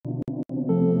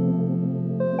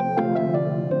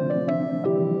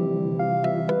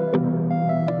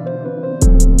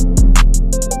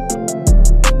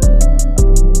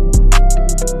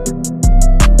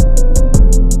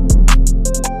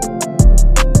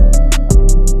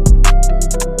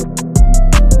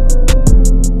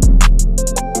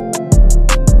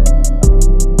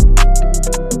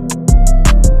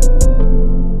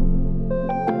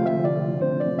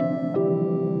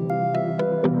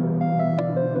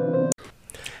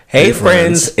Hey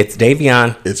friends, it's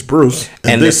Davion. It's Bruce.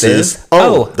 And this is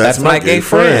That's My Gay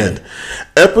Friend.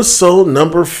 Episode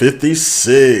number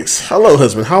 56. Hello,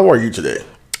 husband. How are you today?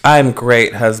 I'm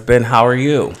great, husband. How are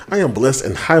you? I am blessed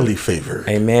and highly favored.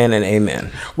 Amen and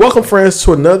amen. Welcome, friends,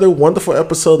 to another wonderful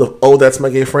episode of That's My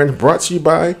Gay Friend, brought to you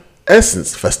by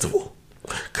Essence Festival.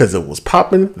 Because it was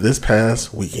popping this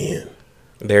past weekend.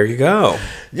 There you go.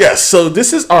 Yes, so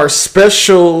this is our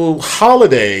special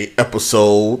holiday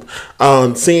episode.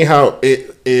 Seeing how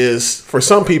it is for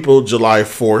some people, July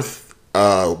 4th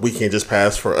weekend just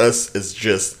passed. For us, it's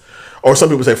just, or some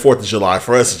people say 4th of July.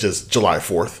 For us, it's just July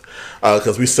 4th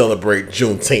because we celebrate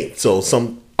Juneteenth. So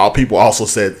some people also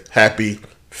said happy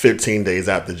 15 days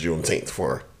after Juneteenth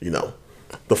for, the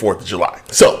 4th of July.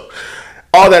 So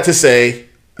all that to say,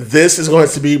 this is going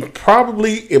to be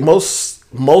probably a most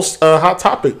hot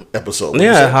topic episode.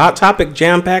 Yeah, hot topic,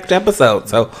 jam-packed episode.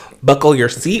 So buckle your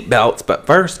seatbelts. But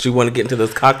first, you want to get into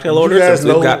this cocktail order since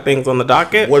we've got things on the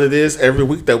docket? What it is every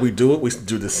week that we do it, we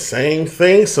do the same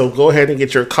thing. So go ahead and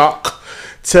get your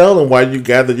cocktail, and while you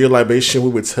gather your libation, we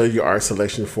would tell you our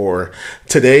selection for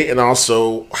today and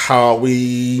also how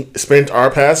we spent our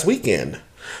past weekend.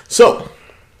 So,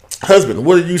 husband,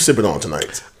 what are you sipping on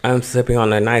tonight? I'm sipping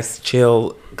on a nice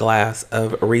chill glass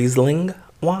of Riesling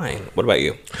wine. What about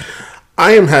you?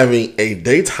 I am having a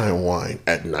daytime wine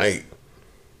at night.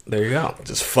 There you go.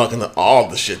 Just fucking all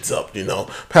the shits up,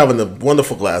 Having a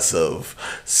wonderful glass of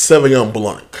Sauvignon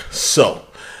Blanc. So,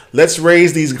 let's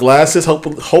raise these glasses.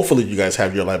 Hopefully you guys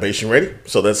have your libation ready.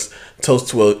 So, let's toast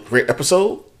to a great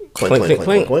episode. Clink, clink, clink,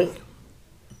 clink, clink.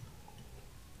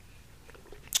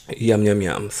 Yum, yum,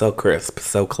 yum. So crisp.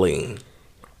 So clean.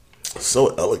 So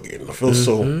elegant. I feel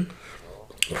so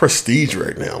prestige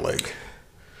right now. Like,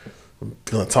 I'm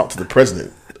going to talk to the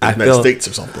president of the United States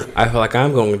or something. I feel like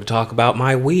I'm going to talk about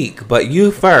my week. But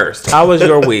you first. How was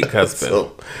your week,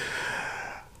 husband?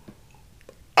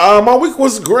 My week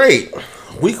was great.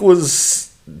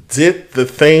 Did the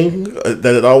thing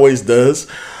that it always does.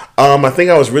 I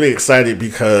think I was really excited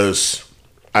because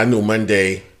I knew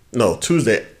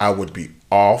Tuesday I would be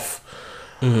off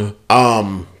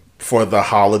for the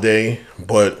holiday.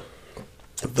 But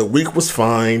the week was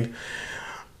fine.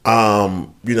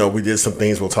 We did some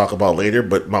things we'll talk about later,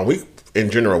 but my week in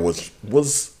general was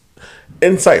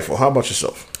insightful. How about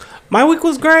yourself? My week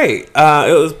was great.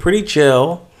 It was pretty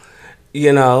chill.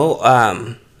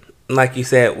 Like you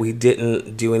said, we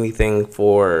didn't do anything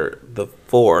for the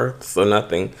 4th, so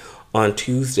nothing on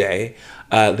Tuesday.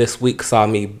 This week saw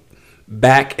me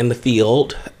back in the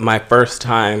field, my first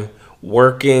time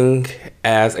working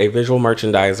as a visual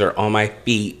merchandiser on my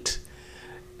feet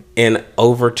in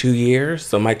over 2 years.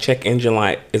 So my check engine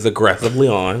light is aggressively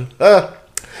on.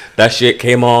 That shit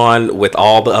came on with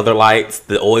all the other lights,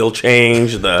 the oil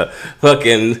change, the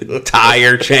fucking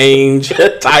tire change,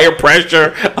 tire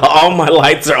pressure. All my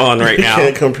lights are on right now. You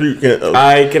can't compute.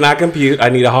 I cannot compute. I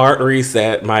need a hard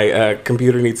reset. My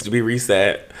computer needs to be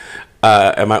reset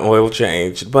and my oil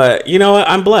changed. But you know what?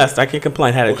 I'm blessed. I can't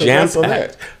complain. Had a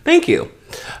jam-packed. Thank you.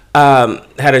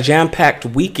 Had a jam-packed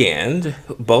weekend.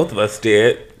 Both of us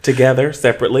did. Together,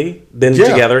 separately, then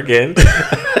together again.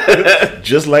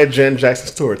 Just like Jen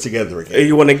Jackson's tour, together again.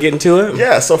 You want to get into it?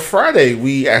 Yeah, so Friday,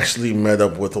 we actually met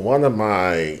up with one of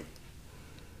my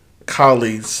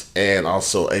colleagues and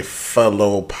also a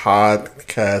fellow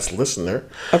podcast listener.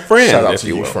 A friend, shout out to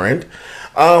you, friend.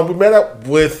 We met up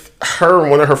with her and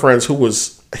one of her friends who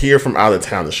was here from out of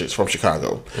town. She's from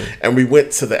Chicago. And we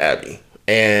went to the Abbey.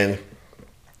 And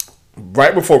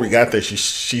right before we got there,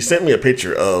 she sent me a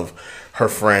picture of her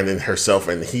friend and herself,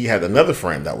 and he had another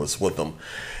friend that was with them.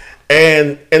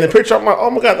 And in the picture, I'm like, oh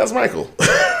my God, that's Michael.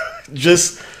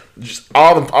 just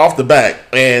off the back.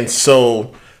 And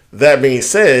so that being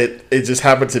said, it just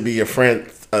happened to be a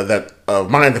friend of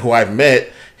mine who I've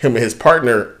met, him and his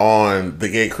partner, on the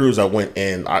gay cruise I went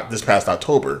in this past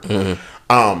October.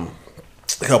 A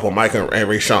couple, Mike and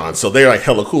Ray Sean. So they're like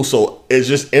hella cool. So it's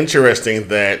just interesting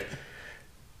that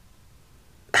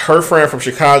her friend from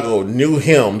Chicago knew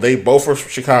him. They both were from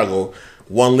Chicago.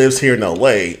 One lives here in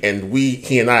LA, and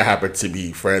he and I happen to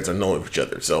be friends and know each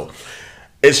other. So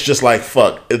it's just like,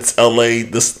 fuck, it's LA,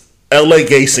 this LA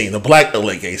gay scene, the black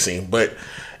LA gay scene. But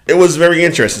it was very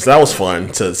interesting. So that was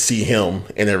fun to see him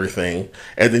and everything.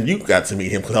 And then you got to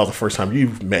meet him because that was the first time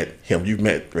you've met him. You've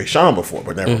met Ray Sean before,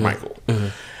 but never Michael.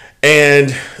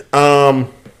 And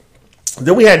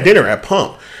then we had dinner at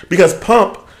Pump because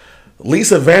Pump,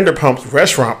 Lisa Vanderpump's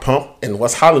restaurant Pump in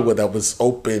West Hollywood that was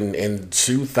open in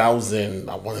 2000,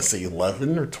 I want to say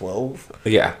 11 or 12.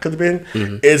 Yeah. Could have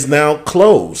been. Is now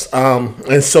closed.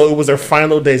 And so it was their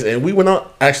final days. And we went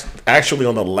out actually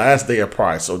on the last day of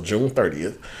Pride, so June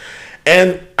 30th.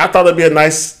 And I thought it'd be a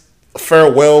nice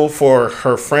farewell for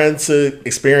her friend to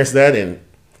experience that, and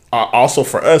also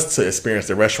for us to experience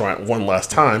the restaurant one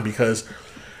last time, because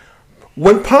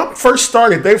when Pump first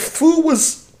started, their food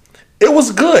was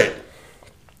good.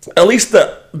 At least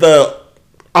the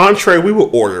entree we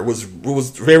would order was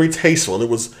very tasteful. It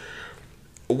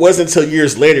wasn't until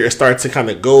years later it started to kind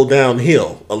of go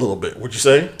downhill a little bit. Would you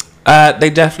say? They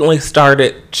definitely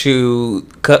started to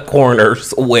cut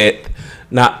corners with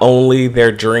not only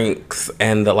their drinks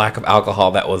and the lack of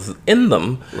alcohol that was in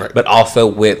them, right, but also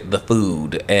with the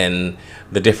food and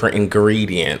the different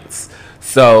ingredients.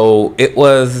 So it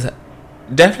was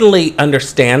definitely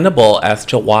understandable as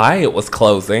to why it was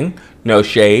closing. No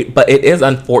shade, but it is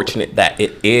unfortunate that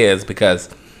it is, because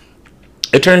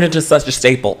it turned into such a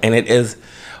staple, and it is,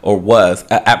 or was,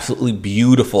 an absolutely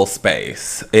beautiful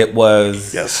space. It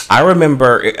was. Yes. I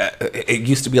remember it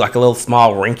used to be like a little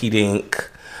small rinky-dink.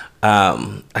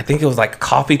 I think it was like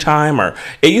coffee time, or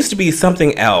it used to be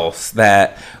something else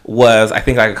that was, I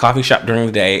think, like a coffee shop during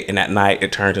the day, and at night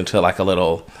it turned into like a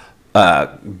little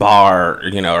bar,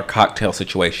 or cocktail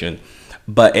situation.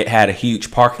 But it had a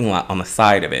huge parking lot on the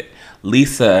side of it.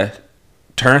 Lisa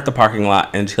turned the parking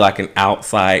lot into like an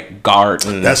outside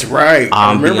garden. That's right.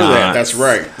 I remember that. That's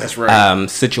right.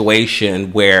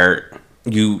 Situation where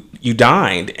you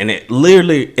dined, and it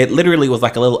literally was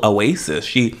like a little oasis.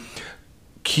 She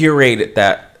curated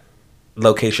that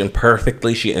location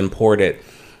perfectly. She imported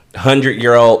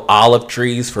 100-year-old olive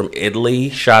trees from Italy.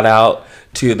 Shout out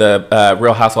to the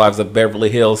Real Housewives of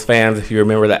Beverly Hills fans, if you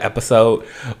remember that episode.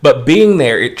 But being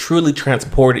there, it truly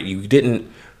transported you.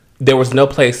 There was no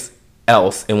place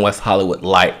else in West Hollywood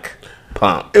like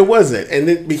Pump. It wasn't, and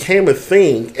it became a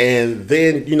thing. And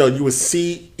then you would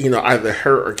see either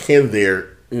her or Ken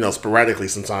there, sporadically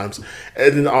sometimes,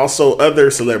 and then also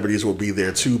other celebrities will be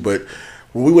there too. But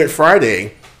when we went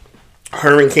Friday,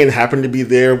 her and Ken happened to be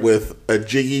there with a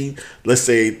Jiggy, let's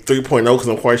say 3.0, because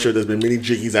I'm quite sure there's been many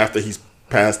Jiggies after he's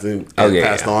passed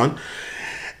passed on.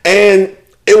 And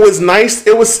it was nice.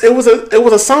 It was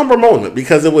a somber moment,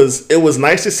 because it was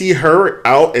nice to see her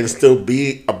out and still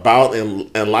be about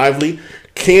and lively.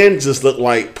 Ken just looked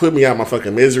like, put me out of my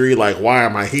fucking misery. Like, why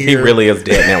am I here? He really is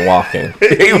dead and walking.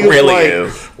 He really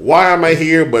is. Why am I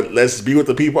here? But let's be with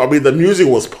the people. I mean, the music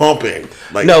was pumping.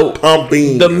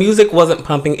 Pumping. The music wasn't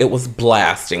pumping. It was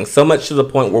blasting. So much to the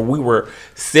point where we were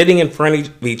sitting in front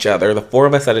of each other, the four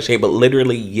of us at a table,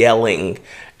 literally yelling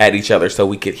at each other so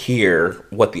we could hear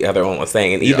what the other one was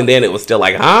saying. And even then, it was still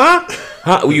like, huh?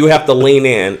 You have to lean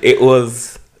in. It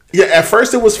was... Yeah, at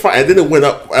first it was fine, and then it went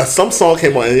up. Some song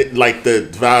came on, and the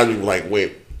volume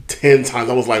went 10 times.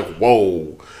 I was like,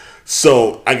 whoa.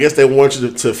 So I guess they want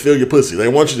you to feel your pussy. They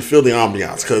want you to feel the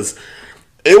ambiance, because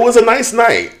it was a nice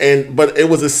night, but it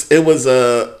was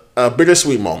a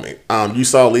bittersweet moment. You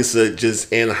saw Lisa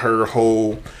just in her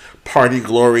whole party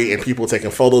glory and people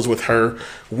taking photos with her.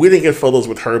 We didn't get photos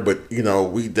with her, but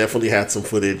we definitely had some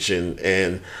footage,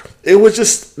 and it was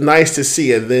just nice to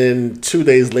see. And then 2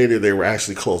 days later, they were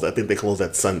actually closed. I think they closed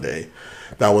that Sunday.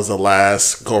 That was the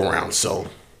last go around. So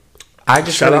I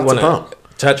just really want to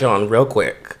touch on real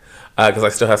quick, because I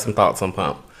still have some thoughts on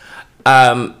Pump.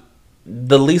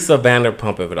 The Lisa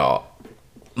Vanderpump of it all.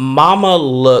 Mama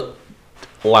looked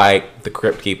like the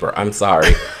Crypt Keeper. I'm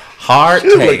sorry. Hard she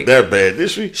didn't take. Look that bad,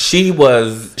 did she? She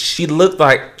looked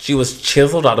like she was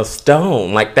chiseled out of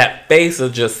stone. Like, that face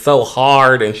was just so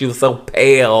hard, and she was so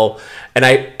pale. And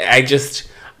I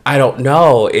don't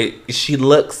know. She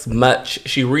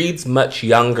reads much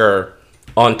younger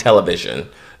on television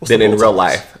than in real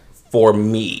life. For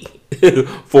me.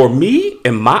 For me,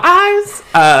 in my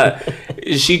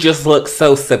eyes, she just looks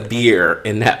so severe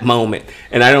in that moment.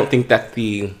 And I don't think that's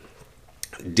the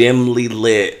dimly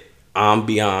lit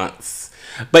ambiance,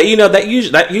 but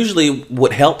that usually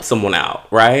would help someone out,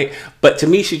 right? But to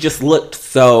me, she just looked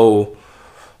so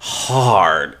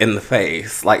hard in the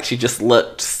face. Like, she just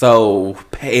looked so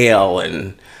pale,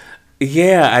 and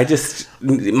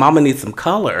Mama needs some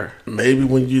color. Maybe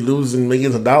when you're losing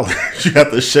millions of dollars, you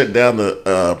have to shut down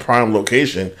the prime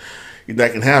location.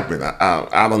 That can happen.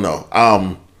 I don't know.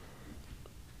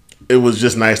 it was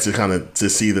just nice to kind of to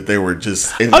see that they were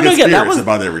just in good spirits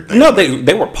about everything. No,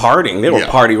 they were partying. They were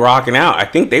party rocking out. I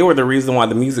think they were the reason why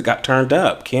the music got turned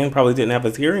up. Ken probably didn't have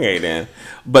his hearing aid in,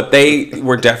 but they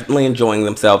were definitely enjoying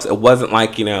themselves. It wasn't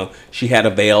like, she had a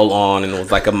veil on and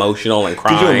was like emotional and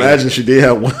crying. Could you imagine she did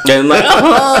have one? And like,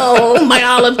 oh, my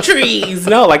olive trees.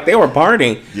 No, like they were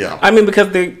partying. Yeah. I mean,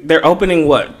 because they're opening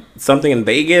something in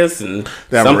Vegas and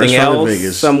something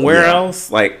else somewhere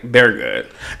else. Like, they're good.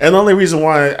 And the only reason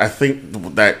why I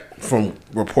think that from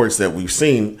reports that we've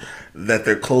seen that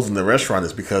they're closing the restaurant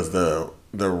is because the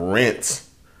rent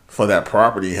for that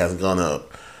property has gone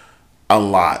up a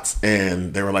lot,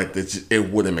 and they were like,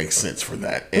 it wouldn't make sense for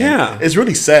that. And it's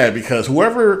really sad because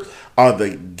whoever are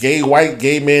the white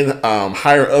gay men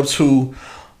higher ups who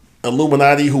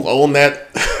Illuminati who own that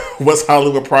West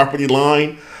Hollywood property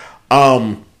line,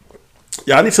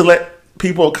 y'all need to let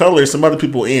people of color, some other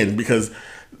people in, because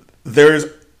there's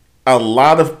a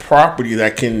lot of property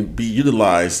that can be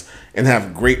utilized and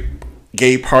have great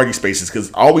gay party spaces,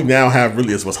 because all we now have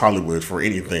really is West Hollywood for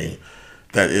anything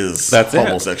that is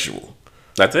homosexual.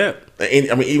 That's it.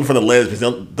 I mean, even for the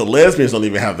lesbians don't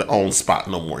even have their own spot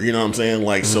no more. You know what I'm saying?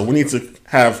 Like, so we need to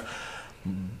have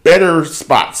better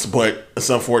spots, but it's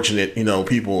unfortunate,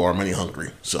 people are money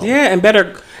hungry. So yeah, and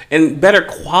better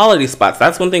quality spots.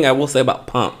 That's one thing I will say about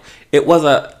Pump. It was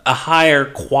a higher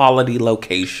quality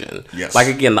location. Yes. Like,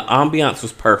 again, the ambiance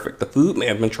was perfect. The food may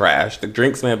have been trash. The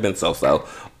drinks may have been so-so.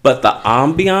 But the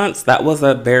ambiance, that was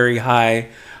a very high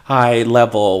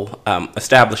level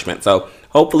establishment. So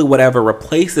hopefully whatever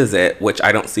replaces it, which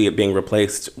I don't see it being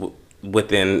replaced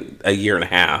within a year and a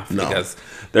half, because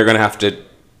they're going to have to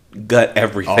gut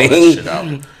everything. All that shit out.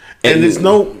 And there's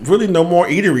no more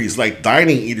eateries, like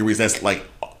dining eateries that's like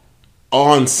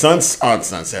on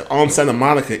Santa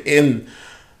Monica in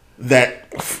that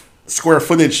square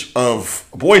footage of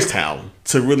Boys Town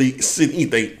to really sit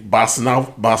and eat.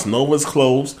 Bossa Nova's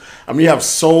closed. I mean, you have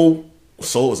Soul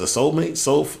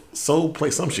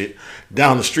Place, some shit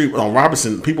down the street on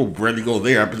Robinson. People rarely go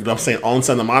there. I'm saying on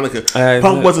Santa Monica,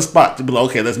 Pump was a spot to be like,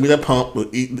 okay, let's meet at Pump. We'll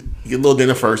get a little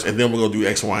dinner first, and then we'll go do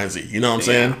X, Y, and Z. You know what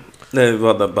I'm saying?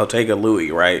 The Bottega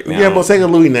Louie, right? Now. Yeah, Bottega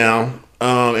Louie now,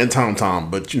 and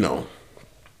Tom, but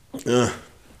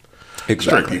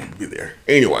exactly. People be there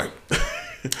anyway.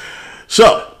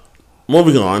 So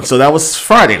moving on. So that was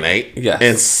Friday night. Yes.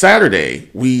 And Saturday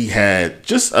we had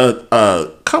just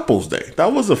a couples day.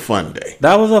 That was a fun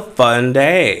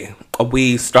day.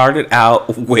 We started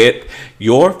out with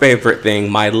your favorite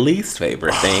thing, my least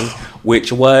favorite thing,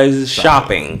 which was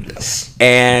shopping. Yes.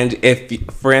 And if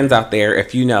friends out there,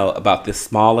 if you know about this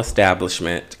small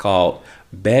establishment called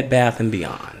Bed Bath &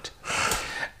 Beyond,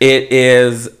 it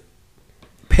is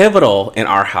pivotal in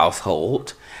our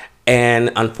household.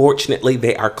 And unfortunately,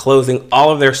 they are closing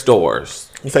all of their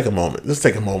stores. Let's take a moment.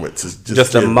 To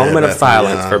just a moment of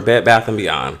silence for Bed Bath &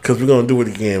 Beyond. Because we're going to do it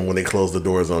again when they close the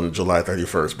doors on July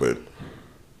 31st. But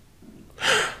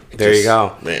there you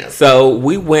go. Man. So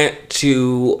we went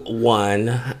to one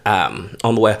on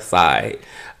the west side.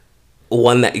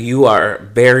 One that you are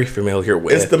very familiar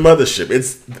with. It's the mothership.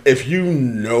 If you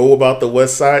know about the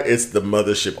west side, it's the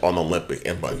mothership on Olympic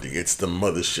and Bundy. It's the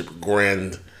mothership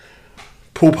grand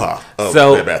poopah of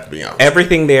Bed Bath & Beyond.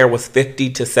 Everything there was 50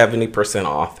 to 70%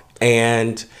 off.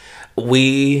 And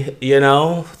we,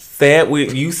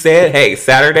 you said, hey,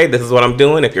 Saturday, this is what I'm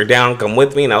doing. If you're down, come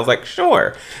with me. And I was like,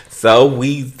 sure. So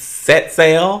we set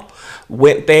sail,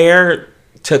 went there,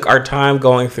 took our time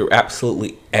going through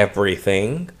absolutely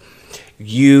everything.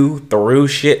 You threw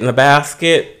shit in the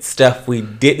basket, stuff we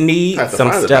didn't need,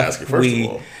 some stuff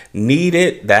we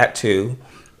needed, that too.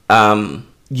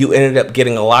 You ended up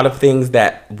getting a lot of things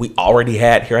that we already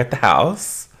had here at the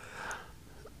house.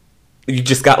 You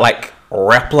just got like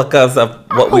replicas of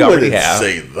what we already have.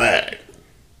 Say that.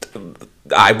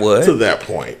 I would. To that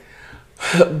point.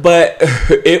 But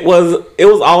it was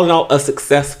all in all a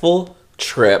successful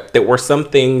trip. There were some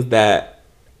things that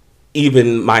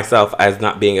even myself, as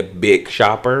not being a big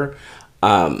shopper,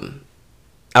 I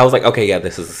was like, okay, yeah,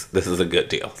 this is a good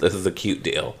deal. This is a cute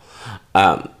deal.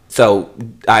 So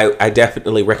I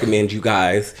definitely recommend you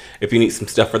guys, if you need some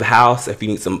stuff for the house, if you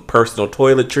need some personal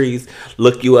toiletries,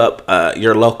 look you up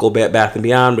your local Bed Bath &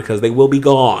 Beyond, because they will be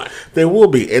gone. They will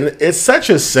be. And it's such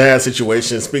a sad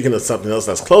situation, speaking of something else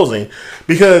that's closing,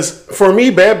 because for me,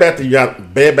 Bed Bath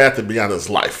 & Beyond is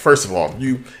life. First of all,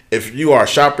 if you are a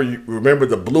shopper, you remember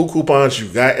the blue coupons you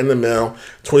got in the mail,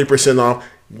 20% off.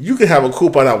 You could have a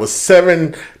coupon that was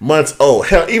 7 months old,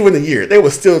 hell, even a year. They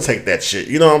would still take that shit.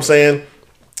 You know what I'm saying?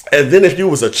 And then if you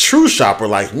was a true shopper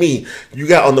like me, you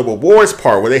got on the rewards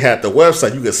part where they had the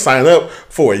website. You could sign up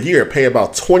for a year, pay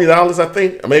about $20, I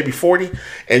think, or maybe $40,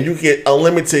 and you get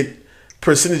unlimited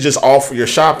percentages off of your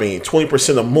shopping,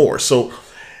 20% or more. So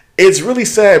it's really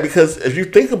sad because if you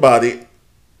think about it,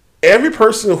 every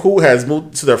person who has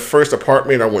moved to their first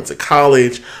apartment or went to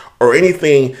college or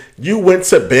anything, you went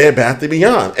to Bed Bath &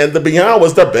 Beyond. And the Beyond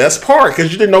was the best part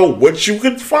because you didn't know what you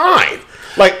could find.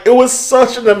 Like, it was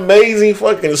such an amazing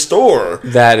fucking store.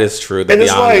 That is true. The and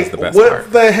Beyond it's like, is the best what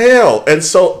part. the hell? And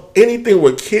so anything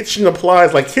with kitchen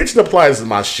applies, like kitchen applies is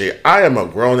my shit. I am a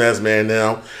grown-ass man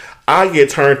now. I get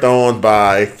turned on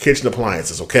by kitchen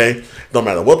appliances, okay? No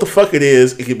matter what the fuck it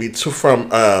is, it could be from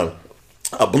a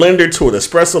blender to an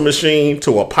espresso machine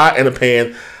to a pot and a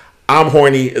pan. I'm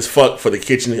horny as fuck for the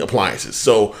kitchen appliances.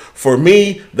 So for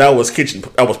me, that was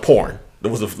porn.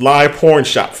 There was a live porn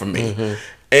shop for me. Mm-hmm.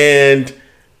 And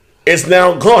it's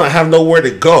now gone. I have nowhere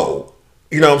to go.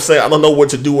 You know what I'm saying? I don't know what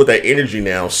to do with that energy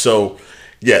now. So,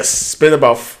 yes, spent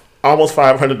about almost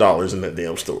 $500 in that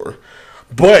damn store.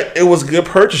 But it was good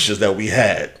purchases that we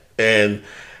had. And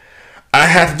I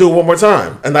had to do it one more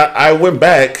time. And I went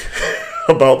back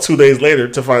about 2 days later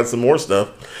to find some more stuff.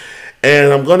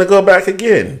 And I'm going to go back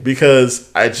again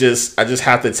because I just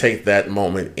have to take that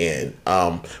moment in.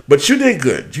 But you did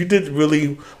good. You did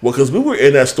really well because we were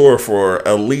in that store for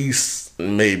at least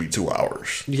maybe 2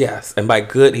 hours. Yes. And by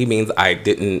good, he means I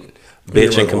didn't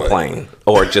bitch and complain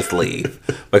or just leave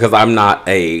because I'm not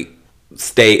a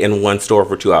stay in one store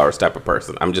for 2 hours type of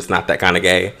person. I'm just not that kind of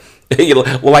gay.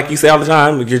 Well, like you say all the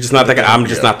time, you're just not that. I'm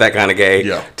just not that kind of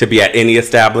gay to be at any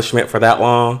establishment for that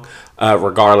long.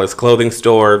 Regardless, clothing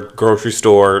store, grocery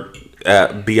store,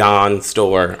 Beyond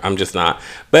store, I'm just not.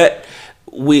 But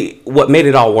what made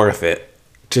it all worth it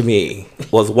to me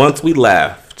was once we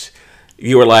left,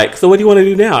 you were like, so what do you want to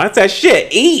do now? I said,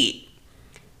 shit, eat.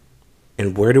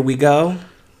 And where did we go?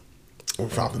 We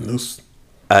found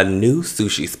a new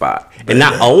sushi spot. And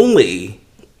not only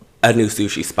a new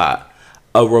sushi spot,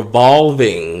 a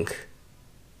revolving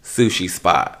sushi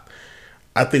spot.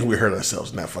 I think we hurt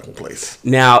ourselves in that fucking place.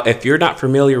 Now, if you're not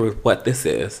familiar with what this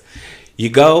is, you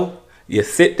go, you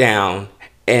sit down,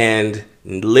 and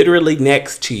literally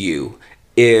next to you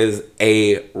is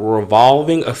a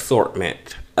revolving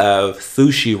assortment of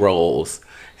sushi rolls,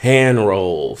 hand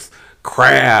rolls,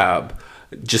 crab,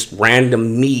 just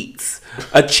random meats,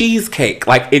 a cheesecake.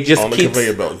 Like, it just keeps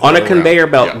on a conveyor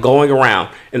belt going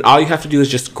around. And all you have to do is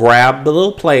just grab the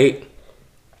little plate,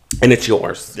 and it's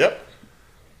yours. Yep.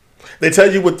 They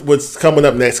tell you what's coming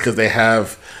up next because they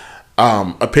have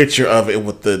a picture of it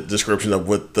with the description of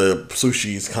what the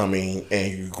sushi is coming,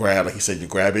 and you grab, like you said, you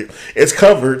grab it. It's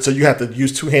covered, so you have to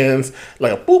use two hands,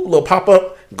 like a boop, little pop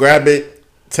up, grab it,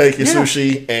 take your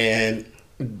sushi, and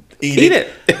eat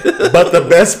it. But the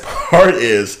best part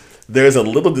is there's a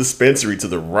little dispensary to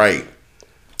the right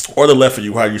or the left of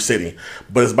you while you're sitting,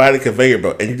 but it's by the conveyor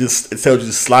belt, and it tells you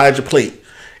to slide your plate,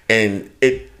 and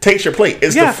it takes your plate.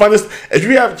 It's the funnest. If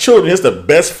you have children, it's the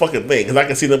best fucking thing because I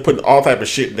can see them putting all type of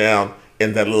shit down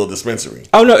in that little dispensary.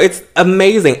 Oh no, it's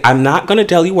amazing. I'm not going to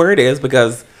tell you where it is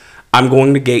because I'm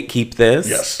going to gatekeep this.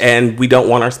 Yes, and we don't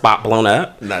want our spot blown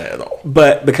up. Not at all.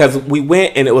 But because we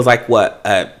went and it was like what,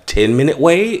 a 10-minute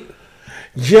wait.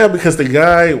 Yeah, because the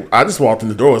guy, I just walked in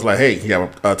the door. Was like, "Hey, you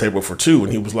have a table for two,"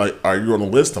 and he was like, "Are you on the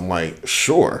list?" I'm like,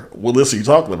 "Sure. What list are you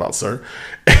talking about, sir?"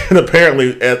 And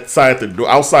apparently, outside the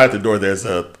door, there's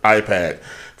an iPad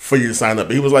for you to sign up.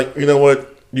 But he was like, "You know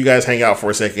what? You guys hang out for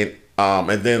a second." And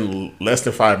then less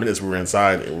than 5 minutes, we were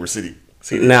inside and we're sitting.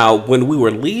 Now, when we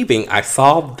were leaving, I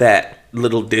saw that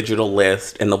little digital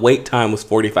list, and the wait time was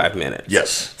 45 minutes.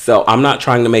 Yes. So I'm not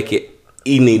trying to make it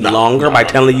any longer by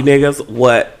telling you niggas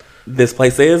what this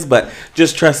place is, but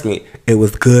just trust me, it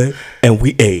was good and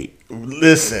we ate.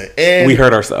 Listen, and we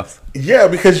hurt ourselves. Yeah,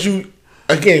 because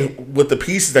again, with the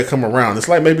pieces that come around, it's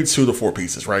like maybe 2 to 4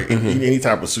 pieces, right? Mm-hmm. In any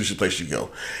type of sushi place you go.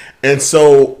 And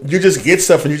so you just get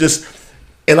stuff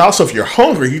and also if you're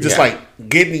hungry, you just like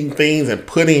getting things and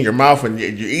putting in your mouth and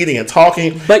you're eating and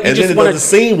talking. But and then it doesn't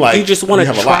seem like you just want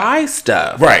to try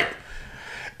stuff. Right.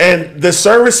 And the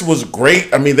service was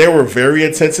great. I mean, they were very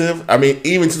attentive. I mean,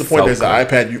 even to the point there's an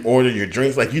iPad, you order your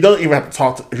drinks. Like, you don't even have to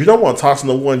talk if you don't want to talk to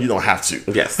no one, you don't have to.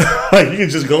 Yes. Like, you can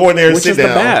just go in there and sit down.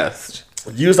 Which is the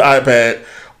best. Use the iPad,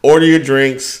 order your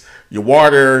drinks, your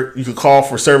water. You can call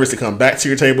for service to come back to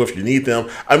your table if you need them.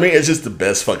 I mean, it's just the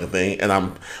best fucking thing. And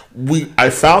I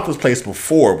found this place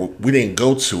before, but we didn't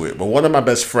go to it. But one of my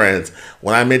best friends,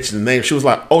 when I mentioned the name, she was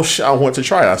like, "Oh shit, I want to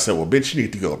try it." I said, "Well, bitch, you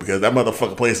need to go because that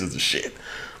motherfucking place is the shit."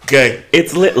 Okay,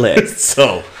 it's lit.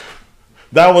 So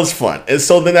That was fun. And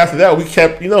so then after that, we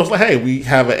kept, it's like, hey, we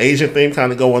have an Asian thing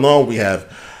kind of going on. We have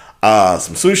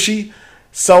some sushi.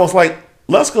 So I was like,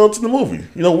 let's go to the movie.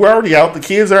 We're already out. The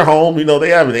kids are home. They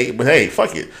haven't ate, but hey,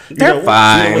 fuck it. They're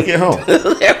fine. We'll get home.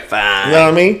 They're fine. You know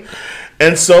what I mean?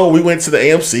 And so we went to the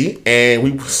AMC and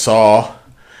we saw,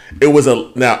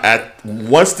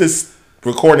 once this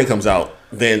recording comes out,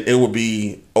 then it will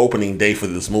be opening day for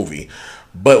this movie.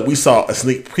 But we saw a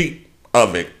sneak peek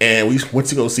of it, and we went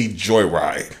to go see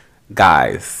Joyride.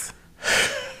 Guys,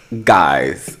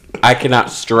 I cannot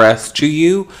stress to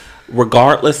you,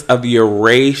 regardless of your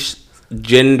race,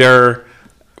 gender,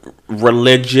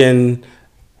 religion,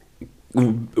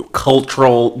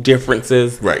 cultural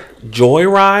differences, right?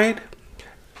 Joyride,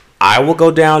 I will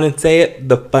go down and say it,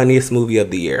 the funniest movie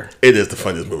of the year. It is the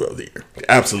funniest movie of the year.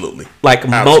 Absolutely.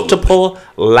 Multiple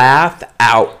laugh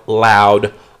out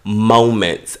loud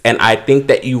moments. And I think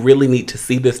that you really need to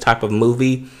see this type of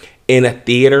movie in a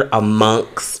theater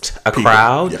amongst a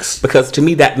crowd. Yes. Because to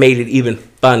me, that made it even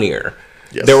funnier.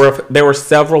 Yes. There were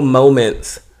several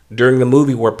moments during the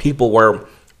movie where people were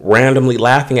randomly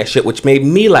laughing at shit, which made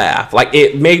me laugh. Like,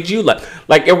 it made you laugh.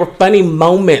 Like, it were funny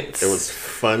moments. It was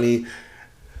funny.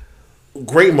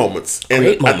 Great moments. And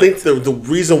I think the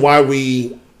reason why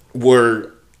we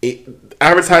were...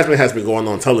 advertisement has been going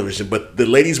on television, but the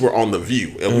ladies were on The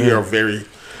View, and we are very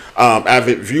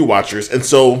avid View watchers. And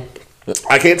so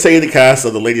I can't tell you the cast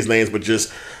of the ladies' names, but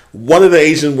just one of the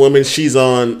Asian women, she's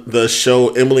on the show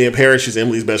Emily in Paris. She's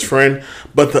Emily's best friend.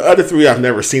 But the other three, I've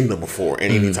never seen them before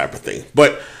in any type of thing.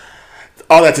 But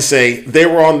all that to say, they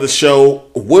were on the show.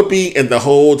 Whoopi and the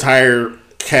whole entire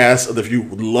cast of The View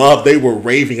they were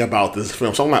raving about this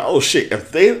film. So I'm like, oh shit,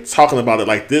 if they're talking about it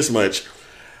like this much,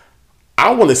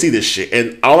 I want to see this shit.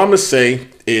 And all I'm going to say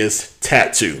is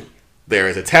tattoo. There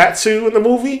is a tattoo in the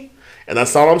movie, and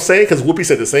that's all I'm saying, because Whoopi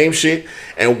said the same shit.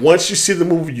 And once you see the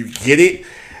movie, you get it.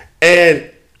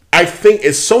 And I think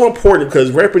it's so important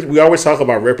because we always talk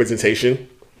about representation,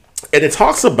 and it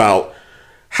talks about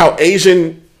how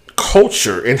Asian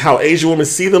culture and how Asian women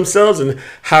see themselves and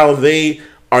how they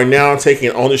are now taking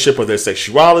ownership of their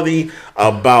sexuality,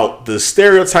 about the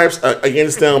stereotypes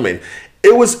against them. And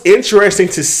it was interesting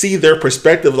to see their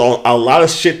perspectives on a lot of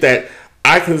shit that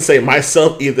I can say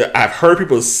myself, either I've heard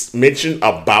people mention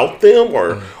about them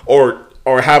or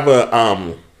have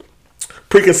a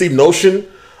preconceived notion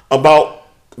about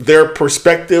their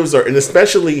perspectives, and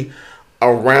especially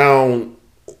around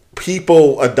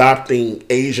people adopting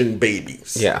Asian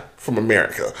babies from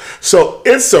America. So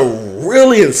it's a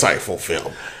really insightful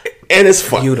film. And it's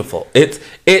fun. Beautiful. It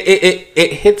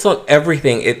hits on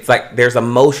everything. It's like there's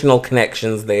emotional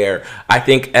connections there. I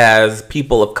think as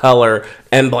people of color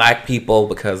and black people,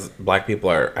 because black people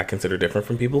I consider different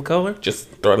from people of color, just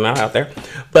throwing that out there.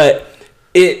 But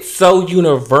it's so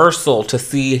universal to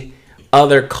see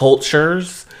other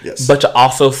cultures, but to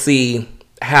also see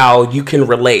how you can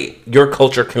relate. Your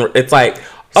culture can. It's like,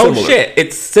 oh shit,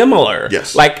 it's similar.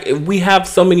 Yes. Like, we have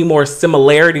so many more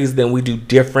similarities than we do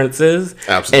differences.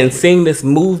 Absolutely. And seeing this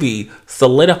movie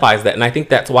solidifies that. And I think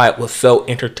that's why it was so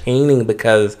entertaining,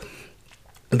 because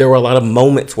there were a lot of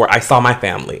moments where I saw my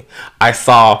family. I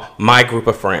saw my group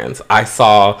of friends. I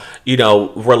saw,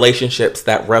 relationships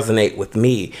that resonate with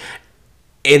me.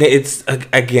 And it's,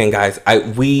 again, guys,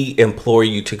 we implore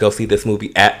you to go see this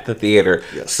movie at the theater.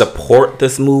 Yes. Support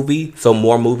this movie so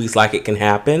more movies like it can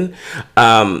happen.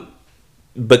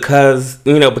 Because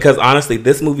honestly,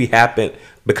 this movie happened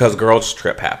because Girls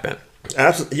Trip happened.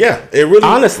 Absolutely. Yeah, it really...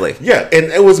 Honestly. Yeah, and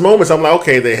it was moments I'm like,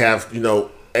 okay, they have,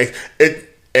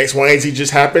 X, Y, and Z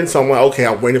just happened. So I'm like, okay,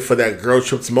 I'm waiting for that Girl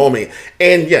Trips moment.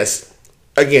 And yes...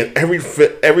 Again, every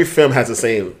film has the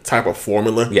same type of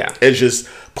formula. Yeah. It's just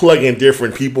plug in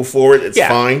different people for it. It's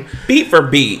fine. Beat for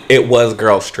beat, it was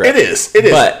Girls Trip. It is.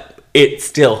 But it's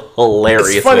still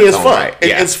hilarious. It's funny as fuck. Right.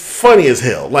 It's funny as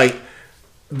hell. Like,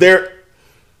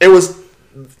 it was...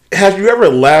 Have you ever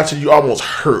laughed and you almost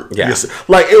hurt? Yeah.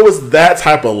 Like, it was that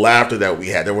type of laughter that we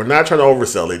had. And we're not trying to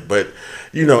oversell it, but,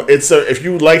 if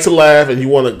you like to laugh and you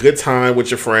want a good time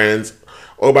with your friends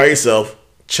or by yourself,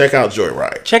 check out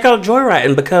Joyride.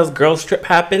 And because Girls Trip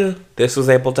happened, this was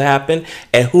able to happen.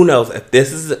 And who knows, if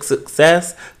this is a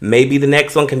success, maybe the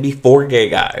next one can be 4 gay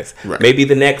guys. Right. Maybe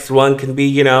the next one can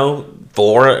be, 4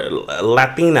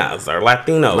 Latinas or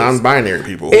Latinos. Non-binary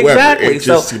people. Exactly.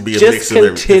 Just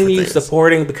continue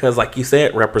supporting, because like you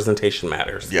said, representation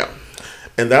matters. Yeah.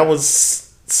 And that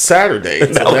was Saturday.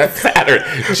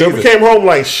 Saturday. So we came home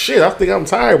like, shit, I think I'm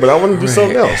tired, but I want to do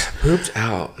something else. Pooped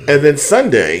out. And then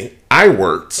Sunday, I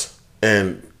worked,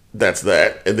 and That's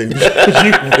that. And then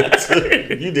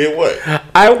you did what?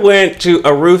 I went to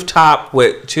a rooftop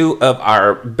with two of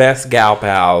our best gal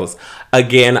pals.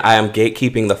 Again, I am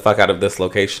gatekeeping the fuck out of this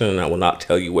location, and I will not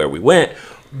tell you where we went.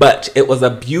 But it was a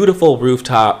beautiful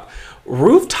rooftop.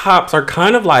 Rooftops are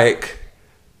kind of like,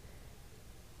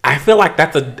 I feel like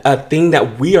that's a thing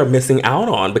that we are missing out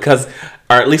on, because,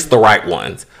 or at least the right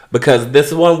ones. Because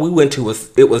this one we went to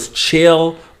was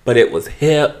chill, but it was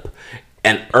hip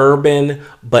and urban,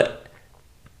 but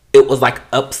it was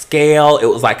like upscale. It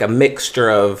was like a mixture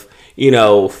of,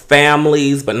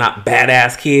 families, but not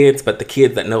badass kids, but the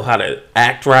kids that know how to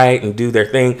act right and do their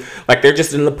thing. Like, they're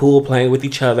just in the pool playing with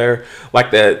each other.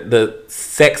 Like, the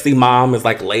sexy mom is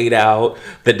like laid out.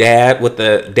 The dad with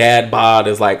the dad bod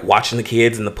is like watching the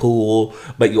kids in the pool.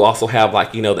 But you also have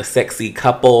like, the sexy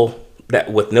couple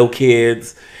that with no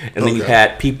kids. And then you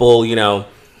had people,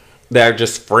 that are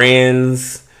just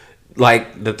friends,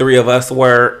 like the three of us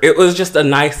were. It was just a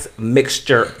nice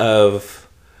mixture of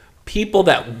people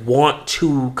that want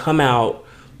to come out,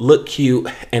 look cute,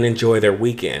 and enjoy their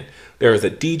weekend. There was a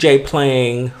DJ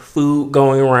playing, food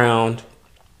going around.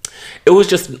 It was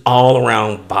just an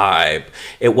all-around vibe.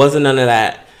 It wasn't none of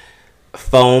that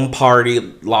foam party,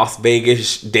 Las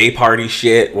Vegas day party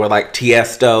shit where like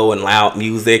Tiesto and loud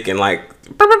music and like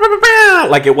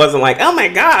it wasn't like, oh my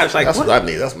gosh, like that's what I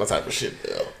need. That's my type of shit,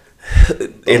 yo.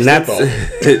 And that's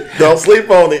don't sleep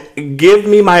on it. Give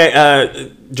me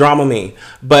my Dramamine,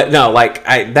 but no, like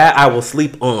I will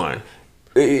sleep on.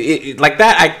 Like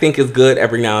that, I think is good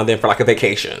every now and then for like a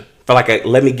vacation, for like a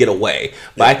let me get away.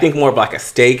 But I think more of like a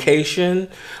staycation,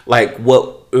 like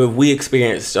what we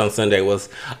experienced on Sunday was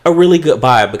a really good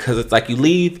vibe, because it's like you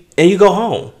leave and you go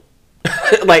home.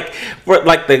 Like for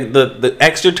like the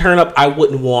extra turn up, I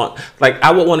wouldn't want. Like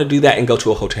I would want to do that and go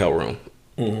to a hotel room.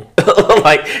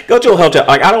 Like go to a hotel.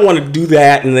 Like I don't want to do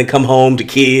that and then come home to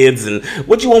kids and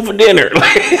what you want for dinner.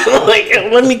 Like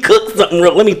let me cook something.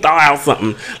 Let me thaw out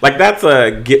something. Like that's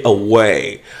a get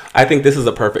away. I think this is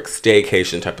a perfect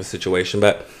staycation type of situation.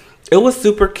 But it was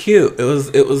super cute.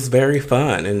 It was very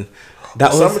fun, and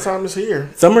that was summertime is here.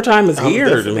 Summertime is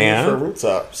here, man. For a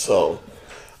rooftop. So,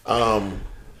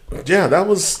 yeah, that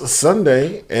was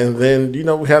Sunday, and then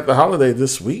we had the holiday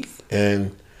this week,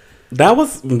 and. That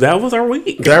was our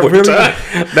week. That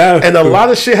really, and a lot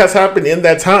of shit has happened in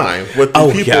that time with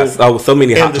the people. So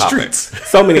many hot topics.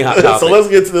 So many hot topics. So let's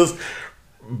get to this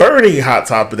burning hot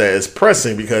topic that is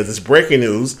pressing because it's breaking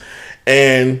news,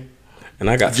 and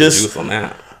I got some juice on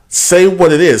that. Say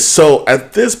what it is. So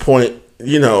at this point,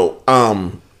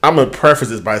 I'm gonna preface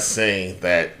this by saying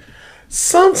that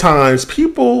sometimes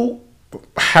people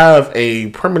have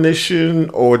a premonition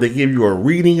or they give you a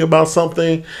reading about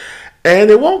something.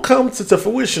 And it won't come to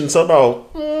fruition until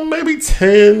about maybe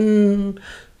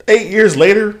 8 years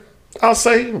later, I'll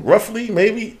say, roughly,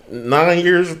 maybe 9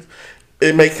 years,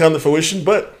 it may come to fruition.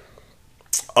 But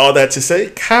all that to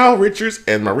say, Kyle Richards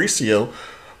and Mauricio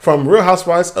from Real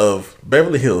Housewives of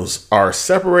Beverly Hills are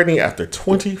separating after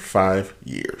 25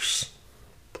 years.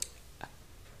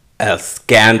 A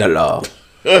scandal.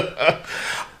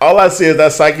 All I see is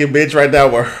that psychic bitch right now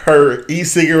with her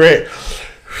e-cigarette.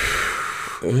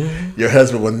 Your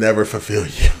husband will never fulfill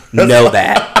you. Know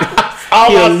that.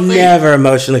 He'll never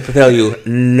emotionally fulfill you.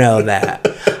 Know that.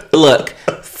 Look,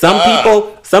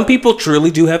 some people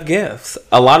truly do have gifts.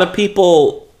 A lot of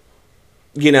people,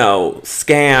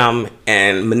 scam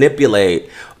and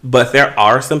manipulate, but there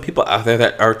are some people out there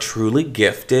that are truly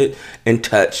gifted and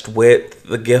touched with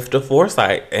the gift of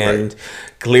foresight. And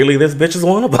clearly this bitch is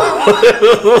one of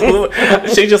them.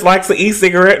 She just likes to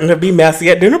e-cigarette and to be messy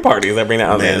at dinner parties every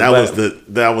now and then.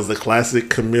 That was the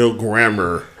classic Camille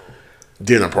Grammer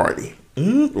dinner party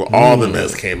where all the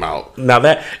mess came out. Now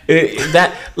that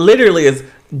literally is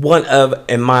one of,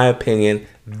 in my opinion,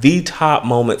 the top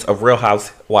moments of Real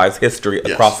Housewives history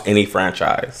across any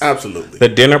franchise. Absolutely. The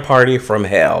dinner party from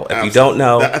hell. If you don't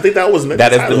know, I think that was the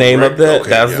name of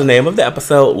the name of the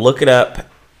episode. Look it up.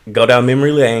 Go down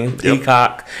memory lane.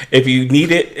 Peacock. If you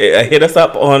need it, hit us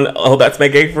up on That's My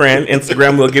Gay Friend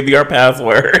Instagram. We'll give you our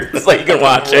password so you can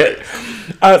watch it.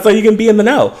 So you can be in the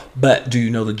know. But do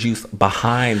you know the juice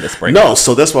behind this breakup? No,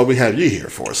 so that's why we have you here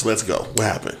for. So let's go. What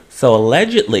happened? So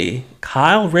allegedly,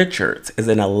 Kyle Richards is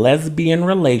in a lesbian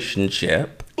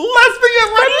relationship.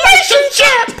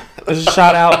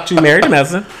 Shout out to Mary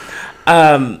DeMessa.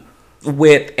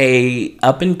 With a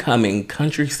up-and-coming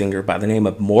country singer by the name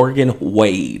of Morgan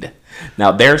Wade.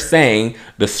 Now,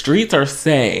 the streets are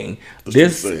saying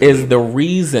this is the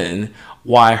reason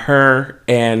why her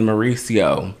and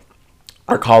Mauricio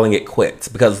are calling it quits.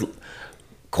 Because,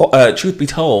 truth be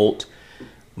told,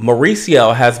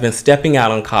 Mauricio has been stepping out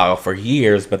on Kyle for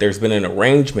years, but there's been an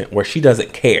arrangement where she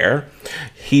doesn't care.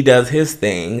 He does his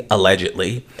thing,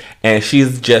 allegedly, and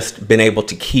she's just been able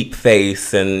to keep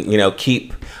face and,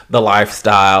 keep the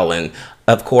lifestyle. And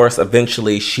of course,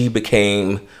 eventually she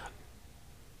became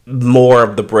more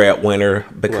of the breadwinner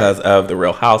because of the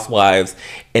Real Housewives.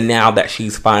 And now that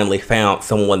she's finally found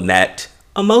someone that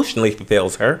emotionally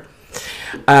fulfills her,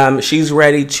 she's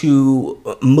ready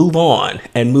to move on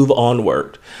and move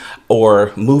onward,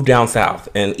 or move down south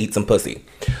and eat some pussy.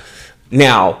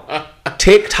 Now,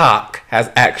 TikTok has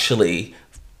actually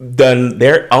done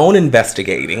their own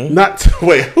investigating.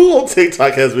 Who on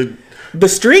TikTok has been? The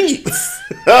streets.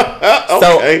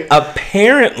 Okay. So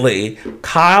apparently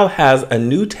Kyle has a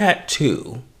new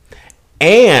tattoo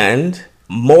and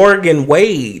Morgan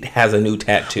Wade has a new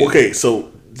tattoo. Okay,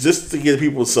 so just to give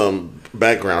people some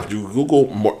background, if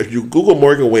you Google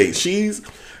Morgan Wade, she's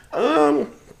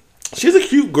a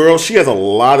cute girl. She has a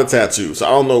lot of tattoos. So I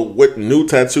don't know what new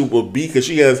tattoo will be, because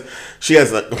she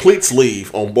has a complete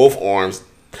sleeve on both arms,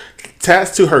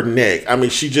 tats to her neck. I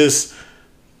mean,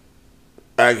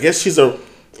 I guess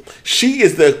she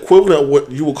is the equivalent of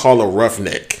what you would call a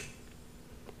roughneck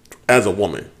as a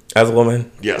woman. As a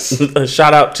woman? Yes. A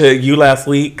shout out to you last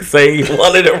week saying you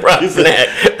wanted a roughneck.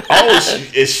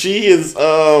 She is,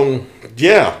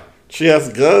 she has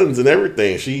guns and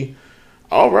everything.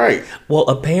 All right. Well,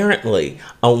 apparently,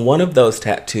 on one of those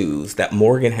tattoos that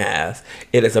Morgan has,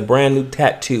 it is a brand new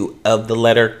tattoo of the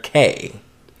letter K.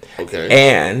 Okay.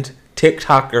 And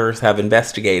TikTokers have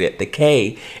investigated. The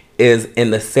K is in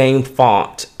the same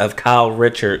font of Kyle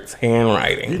Richards'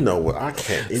 handwriting. You know what? I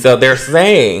can't. So they're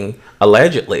saying,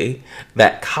 allegedly,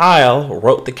 that Kyle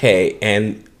wrote the K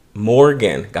and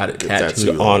Morgan got it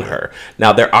tattooed on her.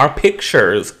 Now, there are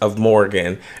pictures of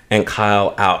Morgan and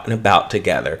Kyle out and about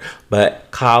together, but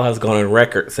Kyle has gone on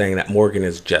record saying that Morgan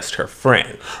is just her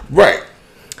friend. Right.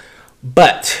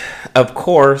 But, of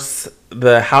course,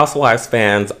 the Housewives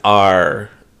fans are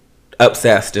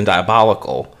obsessed and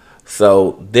diabolical.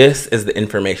 So this is the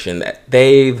information that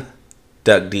they've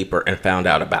dug deeper and found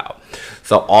out about.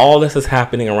 So all this is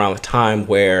happening around the time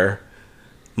where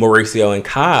Mauricio and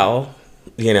Kyle,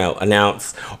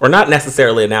 announced, or not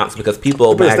necessarily announced, because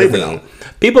People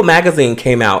Magazine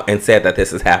came out and said that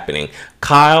this is happening.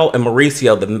 Kyle and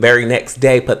Mauricio the very next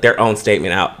day put their own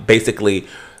statement out, basically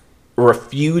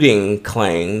refuting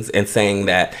claims and saying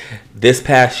that this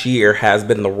past year has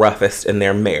been the roughest in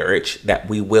their marriage that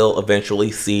we will eventually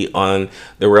see on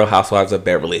the Real Housewives of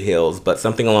Beverly Hills, but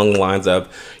something along the lines of,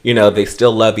 they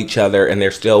still love each other and they're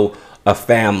still a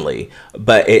family,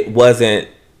 but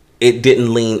it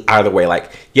didn't lean either way,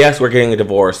 like, yes, we're getting a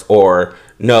divorce, or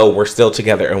no, we're still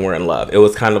together and we're in love. It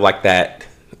was kind of like that,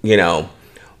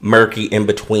 murky in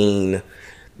between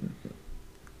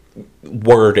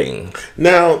wording.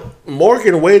 Now,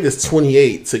 Morgan Wade is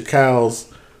 28 to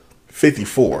Kyle's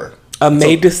 54. A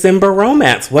May-December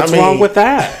romance. What's wrong with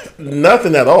that?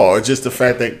 Nothing at all. It's just the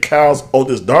fact that Kyle's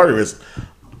oldest daughter is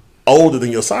older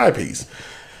than your side piece.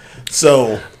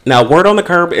 So now, word on the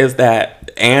curb is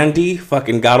that Andy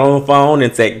fucking got on the phone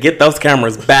and said, "Get those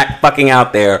cameras back fucking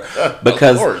out there,"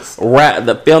 because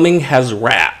the filming has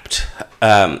wrapped.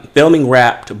 Filming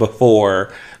wrapped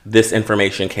before this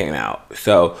information came out.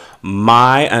 So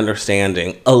my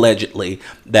understanding, allegedly,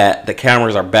 that the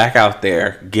cameras are back out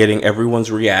there, getting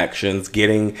everyone's reactions,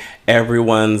 getting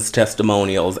everyone's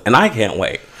testimonials, and I can't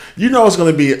wait. It's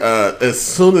going to be as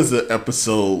soon as the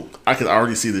episode, I can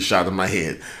already see the shot in my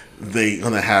head. They're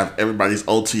going to have everybody's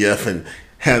OTF and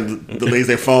have the ladies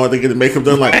their phone. They're going to make them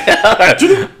done like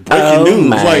breaking news.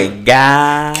 My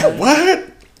God. What?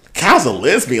 Kyle's a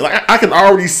lesbian. Like, I can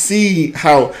already see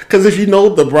how, because if you know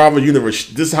the Bravo universe,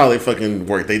 this is how they fucking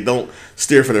work. They don't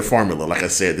steer for their formula. Like I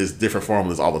said, there's different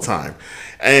formulas all the time.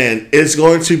 And it's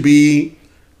going to be,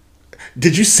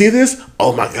 did you see this?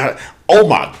 Oh my God. Oh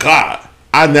my God.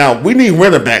 We need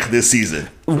Renna back this season.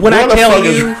 When I tell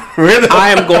you,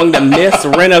 I am going to miss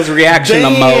Renna's reaction the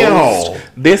most.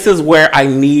 This is where I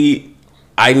need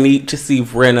to see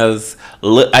Renna's.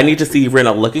 I need to see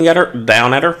Renna looking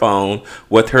down at her phone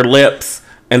with her lips,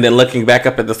 and then looking back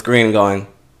up at the screen, and going,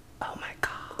 "Oh my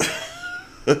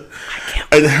God!"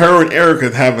 And her and Erica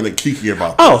having a KeKe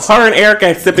about this. Her and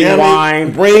Erica sipping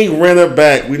wine. Bring Renna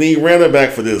back. We need Renna back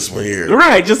for this one here.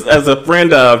 Right, just as a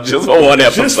friend of, just for one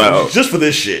episode. Just for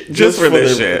this shit. Just for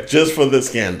this shit. Just for the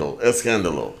scandal.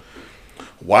 Escandalo.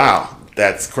 Wow,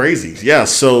 that's crazy. Yeah,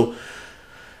 so,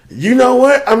 you know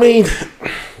what? I mean,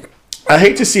 I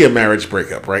hate to see a marriage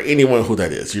breakup, right? Anyone who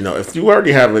that is. If you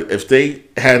already have it, if they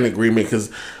had an agreement, because,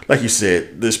 like you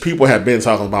said, there's people have been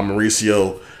talking about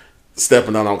Mauricio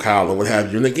stepping on Kyle and what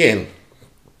have you. And again,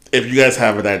 if you guys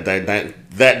have that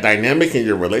dynamic in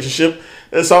your relationship,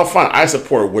 it's all fine. I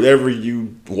support whatever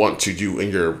you want to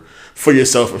do for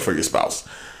yourself and for your spouse.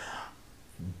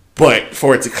 But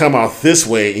for it to come out this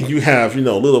way, and you have,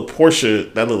 little Portia,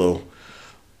 that little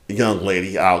young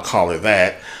lady, I'll call her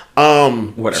that.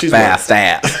 She's fast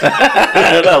ass.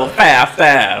 A little fast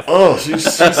ass. Oh, she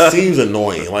seems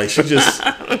annoying. Like, she just...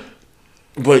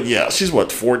 But yeah, she's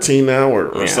 14 now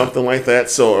or something like that.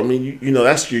 So, I mean,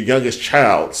 that's your youngest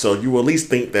child. So you will at least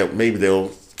think that maybe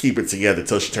they'll keep it together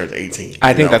until she turns 18.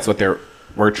 I think that's what they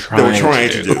were trying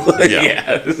to do.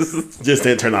 Yeah. Just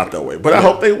didn't turn out that way. But I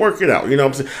hope they work it out. You know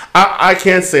what I'm saying? I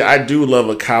can't say I do love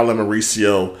a Kyle and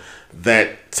Mauricio,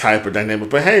 that type of dynamic.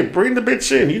 But hey, bring the bitch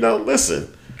in.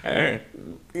 Listen. Hey.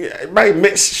 Yeah,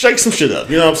 right, shake some shit up.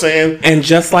 You know what I'm saying? And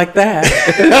just like that,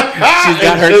 she's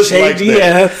got her shady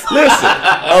ass. Listen,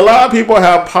 a lot of people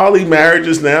have poly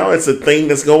marriages now. It's a thing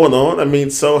that's going on. I mean,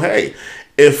 so hey,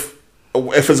 if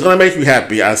it's gonna make you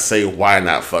happy, I say why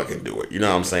not fucking do it? You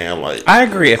know what I'm saying? Like, I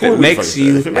agree. If it makes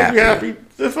you happy,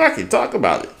 then fucking talk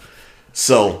about it.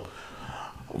 So,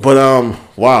 but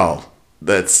wow,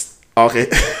 that's.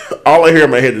 Okay, all I hear in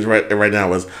my head is right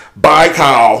now is "Bye,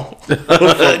 Kyle."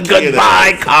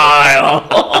 Goodbye, Kyle.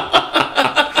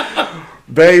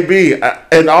 Baby,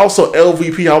 and also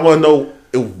LVP. I want to know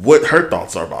what her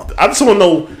thoughts are about this. I just want to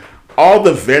know all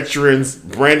the veterans,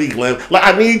 Brandy Glenn. Like,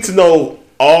 I need to know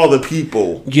all the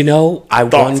people. I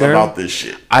wonder about this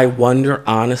shit. I wonder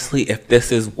honestly if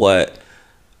this is what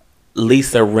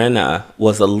Lisa Rinna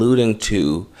was alluding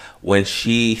to when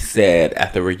she said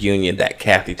at the reunion that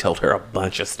Kathy told her a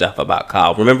bunch of stuff about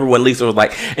Kyle. Remember when Lisa was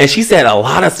like, and she said a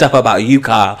lot of stuff about you,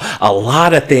 Kyle, a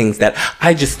lot of things that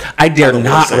I dare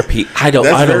not repeat. I don't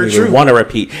even want to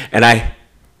repeat. And I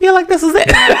feel like this is it.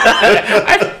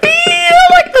 I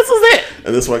feel like this is it.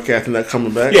 And this is why Kathy not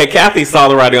coming back? Yeah, Kathy saw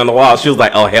the writing on the wall. She was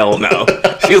like, oh, hell no.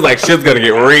 She was like, shit's going to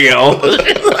get real.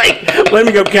 Like, let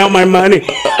me go count my money.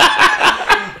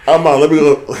 I'm out. Let me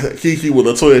go KeKe with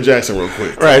LaToya Jackson real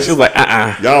quick. Right. She was like,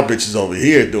 y'all bitches over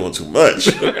here doing too much.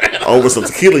 Over some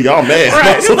tequila, y'all mad.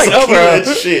 Right. She was like,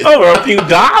 over a few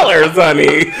dollars,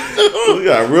 honey. We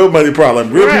got a real money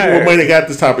problem. Real people with money got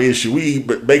this type of issue. We eat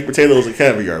baked potatoes and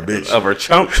caviar, bitch. Over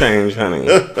chump change, honey.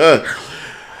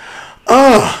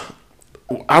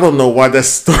 I don't know why that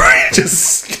story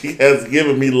just has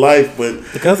given me life, but...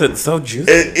 Because it's so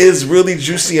juicy. It is really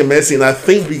juicy and messy, and I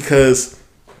think because...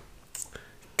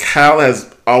 Kyle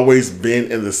has always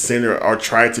been in the center or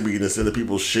tried to be in the center of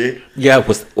people's shit. Yeah,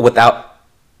 without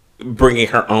bringing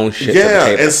her own shit to the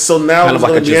table. And so now kind of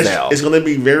like it's going to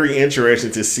be very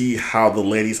interesting to see how the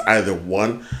ladies either,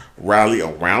 one, rally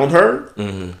around her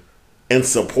and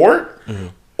support,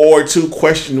 or two,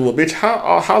 question, well, bitch,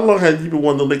 how long have you been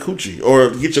wanting to lick coochie?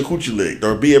 Or get your coochie licked?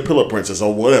 Or be a pillow princess?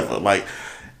 Or whatever. Like,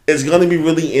 it's going to be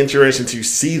really interesting to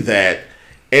see that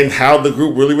and how the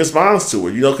group really responds to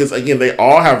it, because again, they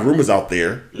all have rumors out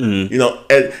there, and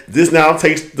this now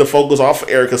takes the focus off of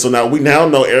Erica. So now we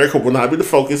know Erica will not be the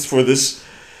focus for this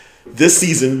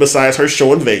season, besides her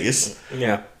show in Vegas.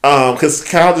 Yeah. Because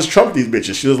Kyle just trumped these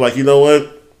bitches. She was like, you know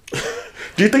what?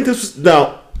 Do you think this was...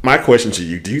 Now, my question to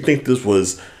you, do you think this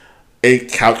was a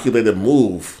calculated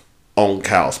move on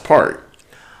Kyle's part?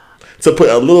 To put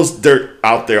a little dirt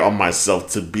out there on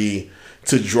myself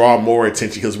to draw more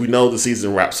attention, because we know the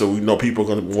season wraps, so we know people are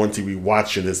going to want to be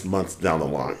watching this months down the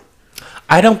line.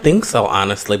 I don't think so,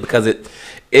 honestly, because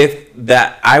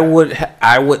I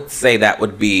would say that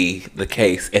would be the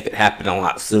case if it happened a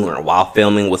lot sooner, while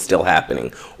filming was still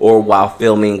happening, or while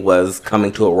filming was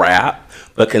coming to a wrap.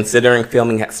 But considering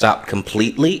filming had stopped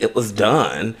completely, it was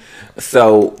done.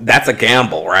 So that's a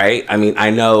gamble, right? I mean, I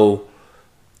know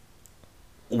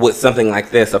with something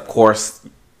like this, of course,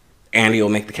 Andy will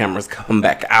make the cameras come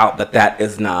back out, but that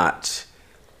is not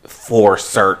for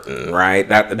certain, right?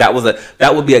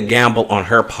 That would be a gamble on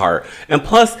her part. And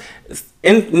plus,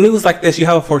 in news like this, you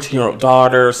have a 14-year-old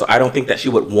daughter, so I don't think that she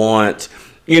would want,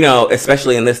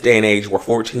 especially in this day and age where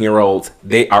 14-year-olds,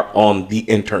 they are on the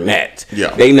internet.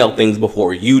 Yeah. They know things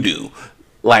before you do.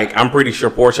 Like, I'm pretty sure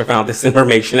Portia found this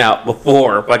information out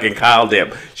before fucking Kyle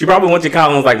did. She probably went to Kyle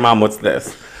and was like, Mom, what's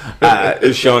this?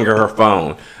 Showing her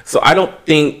phone. So I don't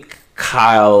think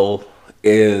Kyle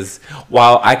is,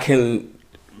 while I can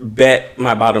bet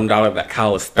my bottom dollar that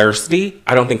Kyle is thirsty,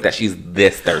 I don't think that she's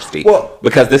this thirsty. Well,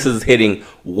 because this is hitting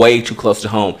way too close to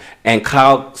home. And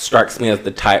Kyle strikes me as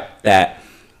the type that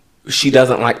she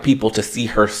doesn't like people to see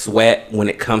her sweat when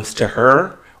it comes to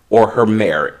her or her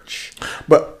marriage.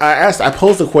 But I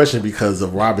posed the question because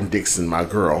of Robin Dixon, my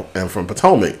girl, and from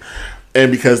Potomac.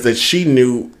 And because that she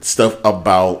knew stuff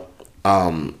about,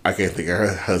 I can't think of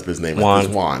her husband's name.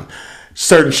 Juan.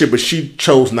 certain shit, but she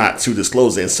chose not to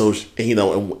disclose it. And so,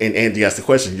 and Andy asked the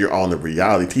question, you're on a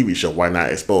reality TV show, why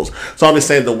not expose? So I'm just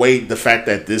saying the fact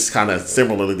that this kind of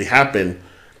similarly happened,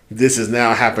 this has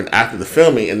now happened after the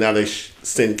filming, and now they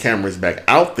send cameras back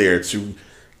out there to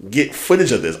get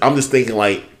footage of this. I'm just thinking,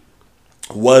 like,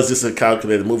 was this a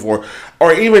calculated move?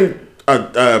 Or even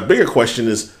a bigger question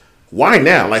is, why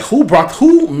now? Like,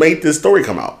 who made this story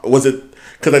come out? Was it,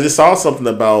 because I just saw something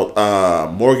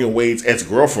about Morgan Wade's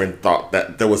ex-girlfriend thought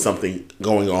that there was something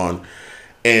going on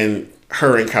in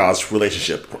her and Kyle's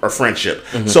relationship or friendship.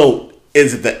 Mm-hmm. So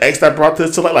is it the ex that brought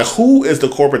this to light? Like, who is the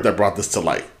corporate that brought this to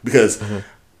light? Because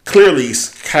clearly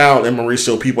Kyle and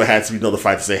Mauricio people had to be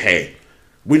notified to say, hey,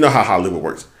 we know how Hollywood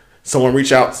works. Someone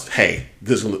reach out, hey,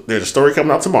 there's a story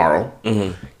coming out tomorrow.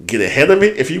 Mm-hmm. Get ahead of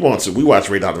it if you want to. We watch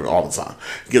Ray Donovan all the time.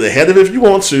 Get ahead of it if you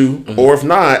want to, or if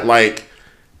not, like,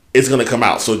 it's going to come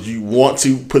out. So you want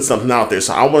to put something out there.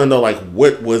 So I want to know, like,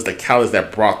 what was the catalyst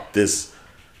that brought this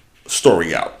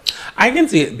story out? I can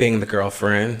see it being the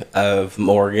girlfriend of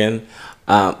Morgan.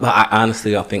 But I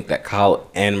honestly don't think that Kyle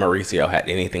and Mauricio had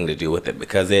anything to do with it,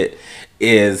 because it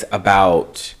is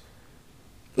about,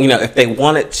 if they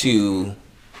wanted to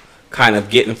kind of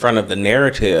get in front of the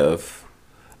narrative,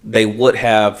 they would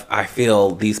have, I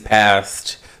feel, these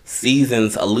past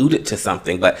seasons alluded to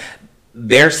something. But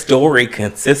their story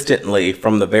consistently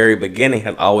from the very beginning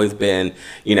has always been,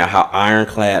 how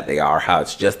ironclad they are, how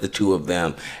it's just the two of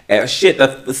them. And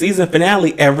the season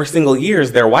finale every single year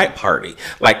is their white party.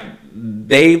 Like,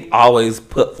 they've always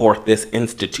put forth this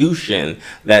institution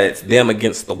that it's them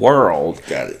against the world.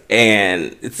 Got it.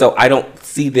 And so I don't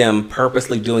see them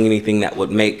purposely doing anything that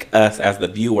would make us as the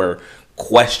viewer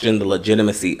question the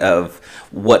legitimacy of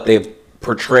what they've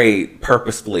portrayed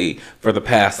purposefully for the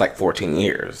past 14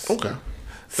 years. Okay.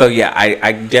 So yeah,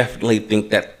 I definitely think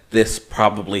that this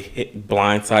probably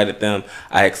blindsided them.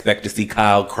 I expect to see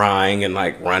Kyle crying and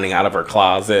running out of her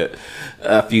closet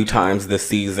a few times this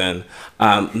season.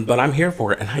 But I'm here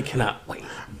for it, and I cannot wait.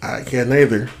 I can't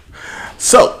either.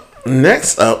 So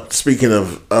next up, speaking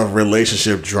of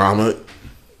relationship drama,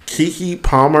 KeKe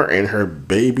Palmer and her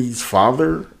baby's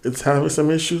father is having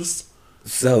some issues.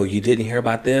 So you didn't hear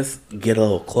about this? Get a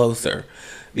little closer.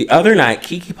 The other night,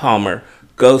 KeKe Palmer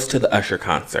goes to the Usher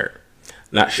concert.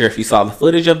 Not sure if you saw the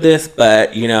footage of this,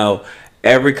 but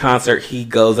every concert he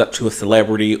goes up to a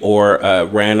celebrity or a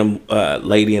random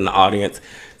lady in the audience,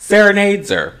 serenades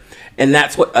her. And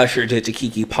that's what Usher did to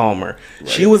KeKe Palmer. Right.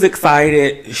 She was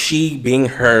excited. She, being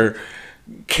her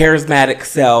charismatic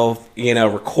self,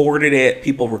 recorded it.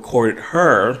 People recorded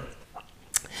her.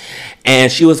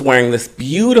 And she was wearing this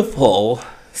beautiful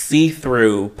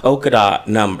see-through polka dot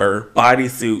number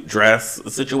bodysuit dress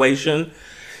situation.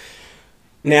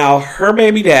 Now, her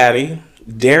baby daddy,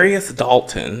 Darius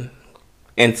Dalton,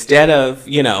 instead of,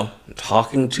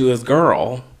 talking to his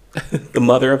girl, the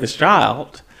mother of his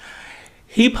child,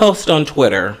 he posted on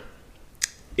Twitter,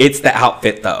 "It's the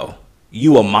outfit, though.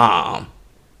 You a mom."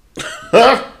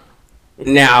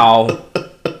 Now,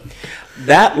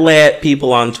 that led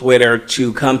people on Twitter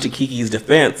to come to KeKe's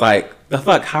defense. Like, the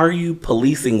fuck, how are you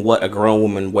policing what a grown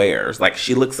woman wears? Like,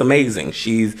 she looks amazing.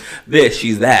 She's this,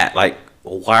 she's that. Like,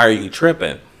 why are you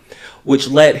tripping? Which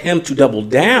led him to double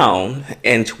down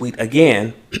and tweet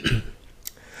again,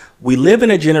 "We live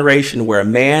in a generation where a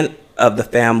man of the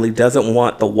family doesn't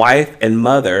want the wife and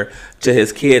mother to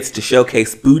his kids to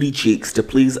showcase booty cheeks to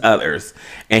please others,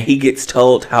 and he gets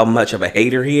told how much of a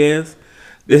hater he is.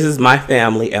 This is my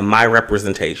family and my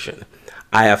representation.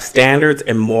 I have standards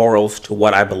and morals to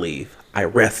what I believe. I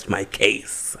rest my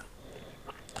case."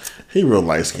 He real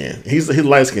light skinned. He's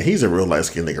light skinned. He's a real light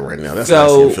skinned nigga right now. That's light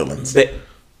skinned feelings. The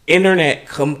internet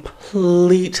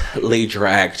completely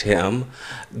dragged him.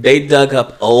 They dug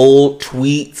up old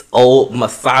tweets, old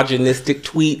misogynistic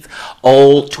tweets,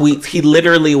 old tweets. He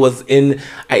literally was in,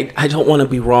 I don't want to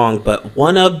be wrong, but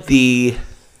one of the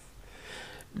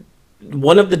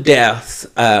deaths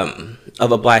of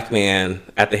a black man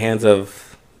at the hands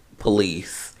of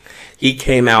police, he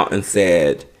came out and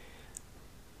said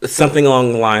something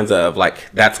along the lines of,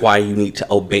 that's why you need to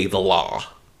obey the law.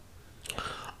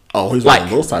 Oh, he's one of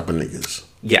those type of niggas.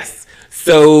 Yes.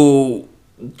 So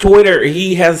Twitter,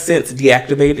 he has since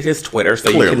deactivated his Twitter, so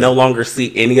Clearly. You can no longer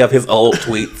see any of his old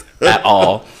tweets at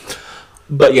all.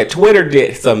 But yeah, Twitter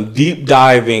did some deep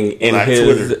diving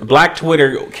in Black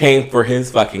Twitter came for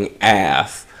his fucking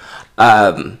ass.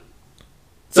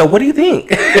 So what do you think?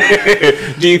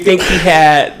 Do you think he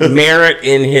had merit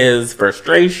in his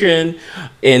frustration,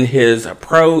 in his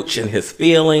approach, in his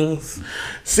feelings?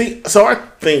 See, so I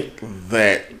think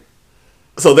that,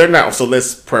 so they're not, so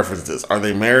let's preference this. Are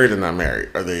they married or not married?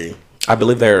 Are they I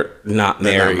believe they're not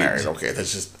They're married. not married. Okay,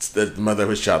 that's just the mother of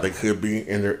his child. They could be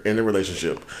in a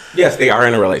relationship. Yes, they are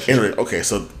in a relationship. Okay,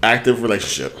 so active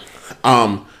relationship.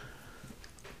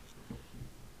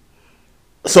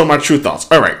 So my true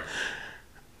thoughts. All right,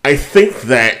 I think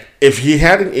that if he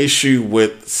had an issue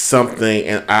with something,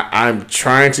 and I'm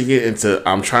trying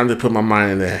to put my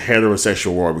mind in the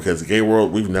heterosexual world, because the gay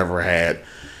world, we've never had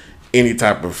any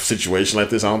type of situation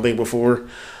like this. I don't think before.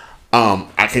 I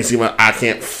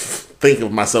can't think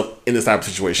of myself in this type of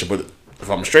situation. But if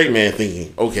I'm a straight man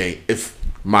thinking, okay, if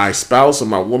my spouse or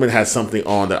my woman had something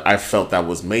on that I felt that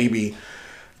was maybe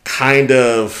kind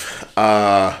of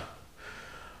on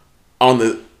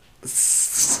the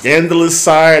scandalous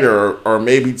side, or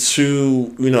maybe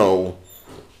too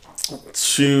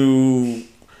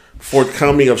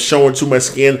forthcoming of showing too much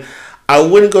skin, I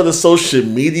wouldn't go to social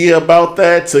media about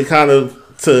that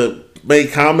to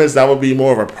make comments. That would be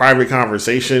more of a private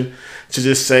conversation, to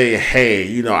just say,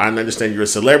 hey, I understand you're a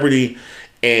celebrity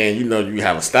and you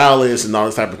have a stylist and all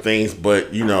this type of things,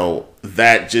 but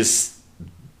that just,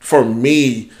 for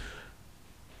me,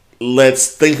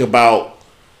 let's think about,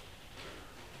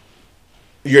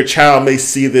 your child may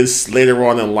see this later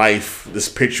on in life, this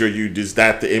picture of you, is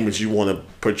that the image you want to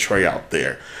portray out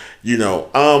there?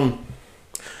 I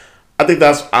think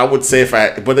I would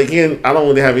say, but again, I don't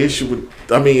really have an issue with,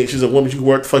 she's a woman, you can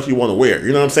wear what the fuck you want to wear.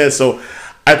 You know what I'm saying? So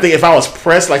I think if I was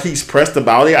pressed like he's pressed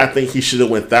about it, I think he should have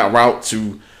went that route,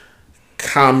 to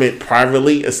comment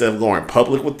privately instead of going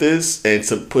public with this, and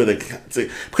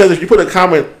because if you put a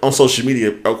comment on social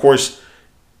media, of course,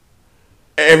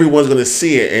 everyone's going to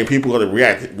see it and people are going to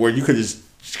react, where you could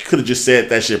have just said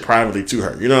that shit privately to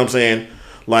her. You know what I'm saying?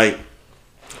 Like,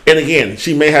 and again,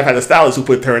 she may have had a stylist who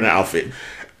put her in an outfit.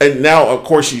 And now, of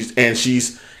course, she's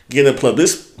getting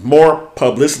more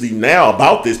publicity now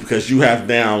about this, because you have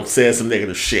now said some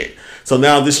negative shit. So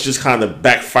now this just kind of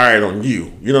backfired on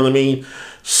you. You know what I mean?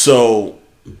 So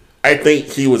I think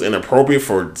he was inappropriate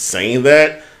for saying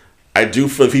that. I do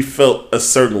feel if he felt a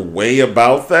certain way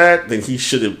about that, then he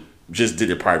should have just did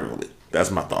it privately.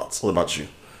 That's my thoughts. What about you?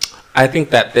 I think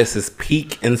that this is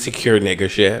peak insecure nigga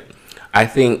shit. I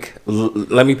think,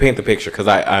 let me paint the picture, because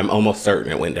I'm almost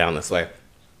certain it went down this way.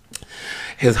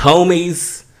 His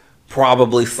homies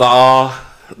probably saw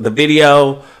the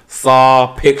video,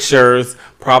 saw pictures,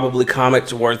 probably comment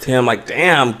towards him like,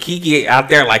 damn, KeKe out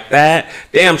there like that.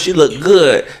 Damn, she looked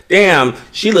good. Damn,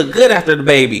 she looked good after the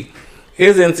baby.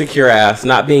 His insecure ass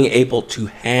not being able to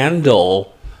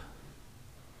handle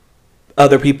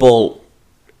other people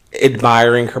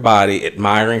admiring her body,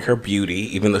 admiring her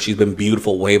beauty, even though she's been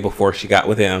beautiful way before she got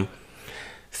with him.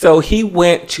 So he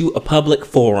went to a public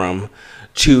forum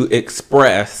to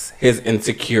express his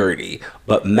insecurity,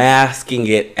 but masking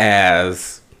it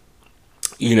as,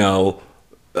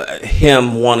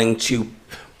 him wanting to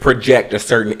project a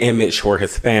certain image for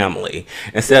his family.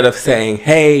 Instead of saying,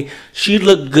 hey, she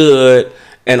looked good,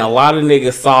 and a lot of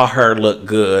niggas saw her look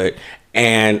good,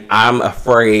 and I'm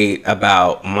afraid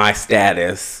about my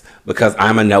status because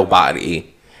I'm a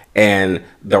nobody, and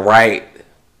the right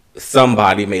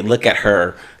somebody may look at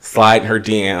her, slide in her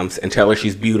DMs, and tell her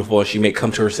she's beautiful, and she may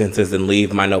come to her senses and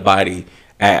leave my nobody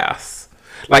ass.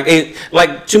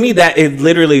 To me, that it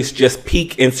literally is just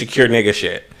peak insecure nigga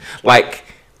shit. Like,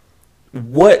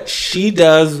 what she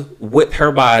does with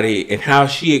her body and how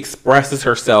she expresses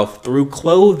herself through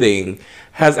clothing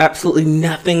has absolutely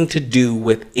nothing to do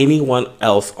with anyone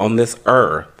else on this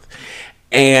earth.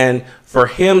 And for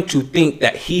him to think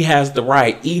that he has the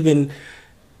right, even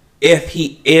if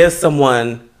he is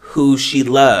someone who she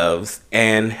loves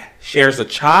and shares a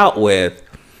child with,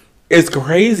 is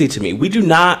crazy to me. We do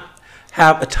not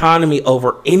have autonomy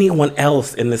over anyone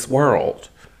else in this world.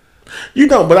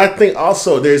 But I think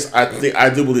also I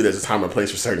do believe there's a time and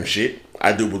place for certain shit.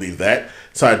 I do believe that.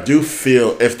 So I do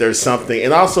feel if there's something,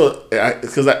 and also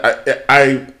because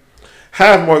I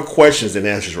have more questions than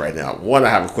answers right now. One, I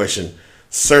have a question,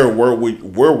 sir. Where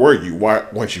were you? Why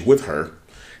weren't you with her?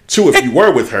 Two, if you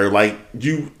were with her, then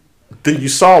you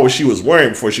saw what she was wearing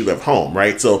before she left home,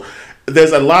 right? So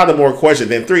there's a lot of more questions.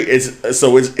 Then three, is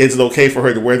it okay for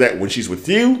her to wear that when she's with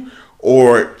you,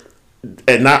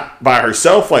 and not by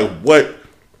herself? Like, what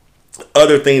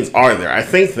other things are there? I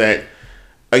think that,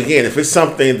 again, if it's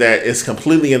something that is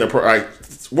completely inappropriate,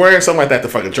 wearing something like that to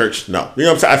fucking church, no. You know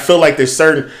what I'm saying? I feel like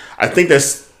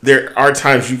there are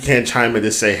times you can chime in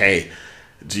and say, hey,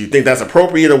 do you think that's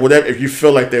appropriate or whatever? If you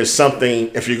feel like there's something,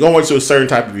 if you're going to a certain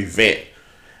type of event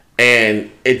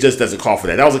and it just doesn't call for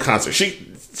that. That was a concert.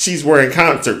 She's wearing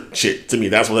concert shit to me.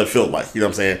 That's what it felt like. You know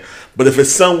what I'm saying? But if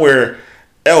it's somewhere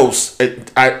else,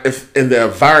 if in the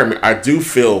environment, I do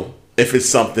feel if it's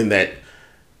something that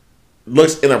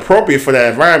looks inappropriate for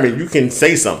that environment, you can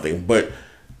say something. But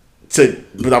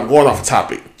I'm going off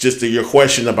topic. Just to your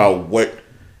question about what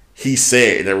he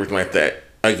said and everything like that.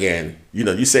 Again,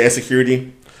 you say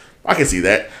insecurity. I can see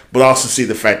that, but also see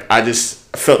the fact I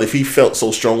just felt if he felt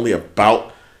so strongly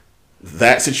about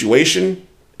that situation,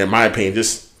 in my opinion,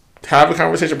 just have a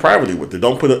conversation privately with it.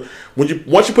 Don't put once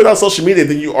you put it on social media,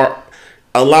 then you are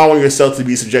allowing yourself to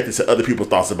be subjected to other people's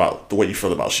thoughts about the way you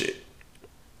feel about shit.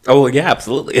 Oh yeah,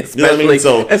 absolutely. Especially, you know what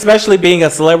I mean? Especially being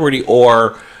a celebrity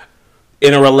or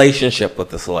in a relationship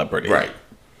with a celebrity, right?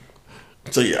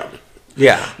 So yeah.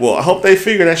 Yeah. Well, I hope they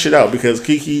figure that shit out because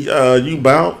KeKe, you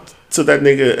bound to that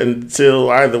nigga until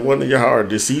either one of y'all are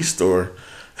deceased or,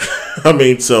 I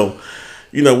mean, so,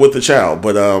 with the child.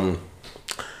 But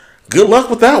good luck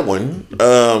with that one.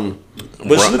 But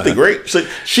she looked great. So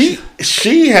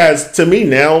she has, to me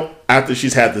now, after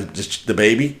she's had the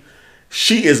baby,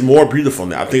 she is more beautiful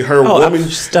now. I think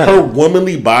her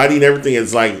womanly body and everything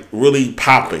is like really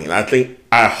popping. And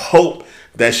I hope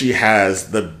that she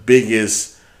has the biggest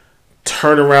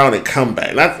turnaround and comeback.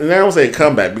 And I don't say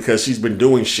comeback because she's been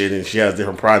doing shit and she has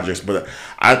different projects, but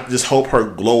I just hope her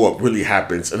glow up really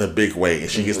happens in a big way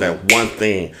and she gets that one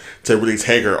thing to really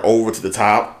take her over to the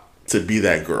top to be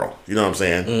that girl. You know what I'm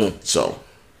saying? So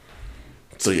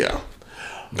yeah.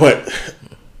 But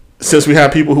since we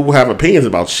have people who have opinions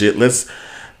about shit, let's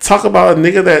talk about a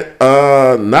nigga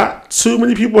that not too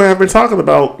many people have been talking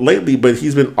about lately, but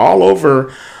he's been all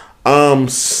over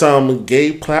some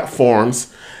gay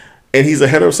platforms. And he's a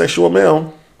heterosexual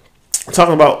male. I'm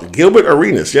talking about Gilbert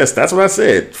Arenas. Yes, that's what I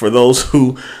said. For those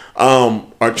who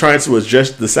are trying to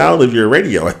adjust the sound of your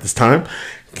radio at this time.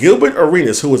 Gilbert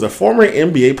Arenas, who was a former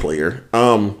NBA player.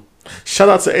 Shout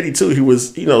out to Eddie, too. He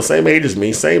was, same age as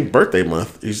me. Same birthday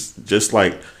month. He's just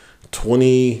like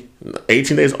 18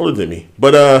 days older than me.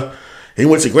 But he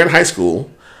went to Grant High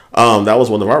School. That was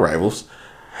one of our rivals.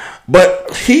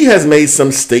 But he has made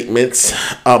some statements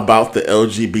about the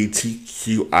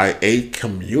LGBTQIA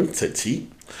community.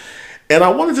 And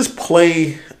I want to just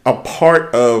play a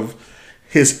part of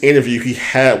his interview he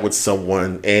had with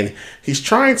someone. And he's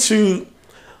trying to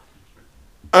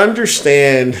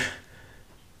understand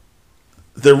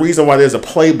the reason why there's a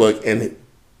playbook and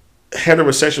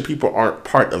heterosexual people aren't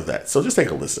part of that. So just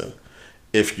take a listen,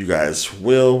 if you guys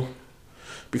will.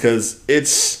 Because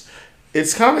it's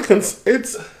kind of...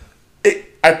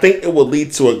 I think it will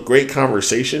lead to a great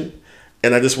conversation,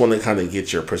 and I just want to kind of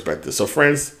get your perspective. So,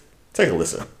 friends, take a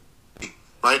listen.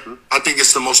 Right? I think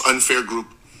it's the most unfair group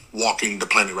walking the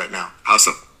planet right now. How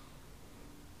so?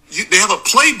 They have a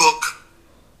playbook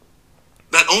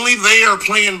that only they are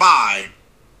playing by,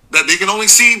 that they can only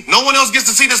see. No one else gets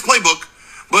to see this playbook,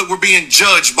 but we're being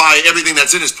judged by everything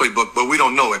that's in this playbook, but we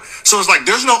don't know it. So it's like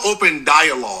there's no open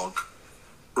dialogue,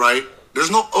 right? There's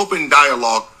no open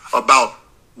dialogue about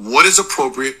what is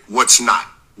appropriate, what's not.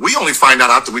 We only find out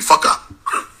after we fuck up.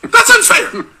 That's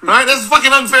unfair, right? That's fucking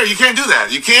unfair. You can't do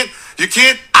that. You can't.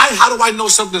 How do I know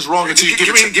something's wrong until you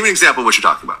give me an example of what you're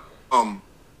talking about?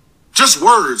 Just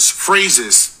words,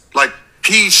 phrases like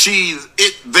he, she,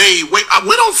 it, they. Wait,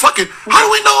 we don't fucking. How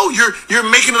do we know? You're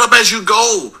making it up as you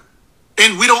go,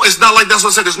 and we don't. It's not like that's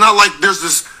what I said. It's not like there's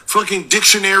this fucking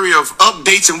dictionary of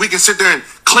updates and we can sit there and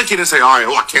click it and say, all right,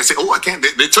 I can't say, I can't.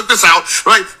 They took this out,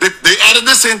 right? They added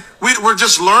this in. We're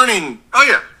just learning. Oh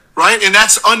yeah. Right? And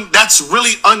that's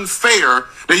really unfair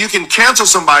that you can cancel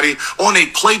somebody on a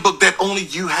playbook that only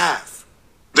you have.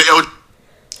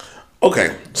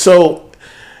 Okay. So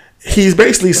he's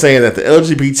basically saying that the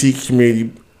LGBT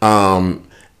community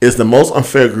is the most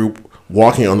unfair group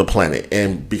walking on the planet.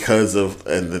 And because of,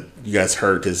 you guys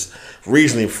heard his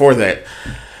reasoning for that.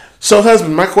 So,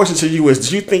 husband, my question to you is,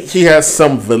 do you think he has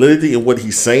some validity in what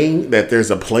he's saying, that there's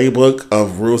a playbook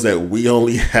of rules that we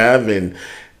only have, and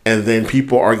then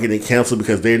people are getting canceled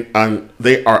because they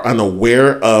are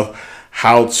unaware of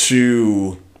how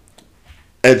to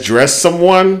address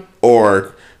someone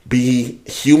or be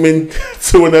human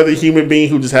to another human being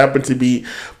who just happened to be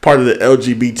part of the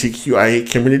LGBTQIA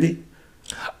community?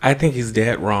 I think he's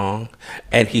dead wrong,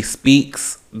 and he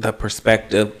speaks the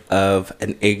perspective of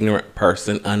an ignorant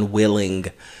person unwilling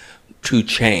to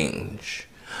change,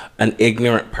 an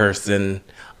ignorant person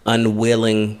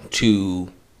unwilling to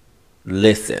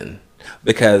listen.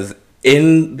 Because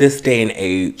in this day and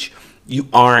age, you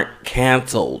aren't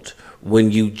canceled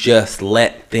when you just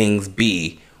let things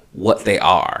be what they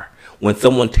are. When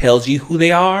someone tells you who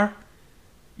they are,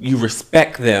 you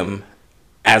respect them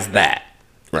as that.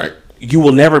 Right. You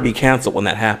will never be canceled when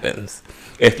that happens.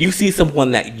 If you see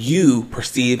someone that you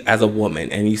perceive as a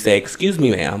woman and you say, excuse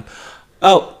me, ma'am,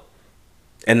 oh,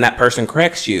 and that person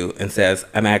corrects you and says,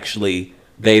 I'm actually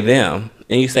they, them,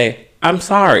 and you say, I'm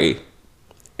sorry,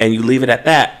 and you leave it at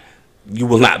that, you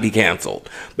will not be canceled.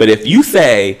 But if you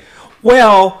say,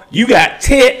 well, you got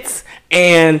tits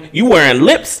and you wearing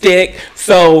lipstick,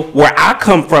 so where I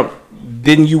come from,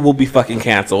 then you will be fucking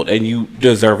canceled, and you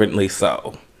deservedly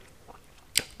so.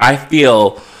 I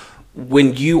feel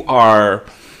when you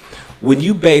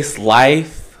base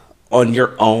life on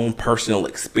your own personal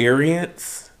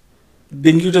experience,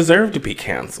 then you deserve to be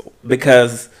canceled,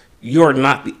 because you're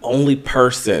not the only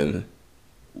person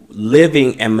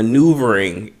living and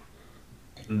maneuvering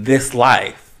this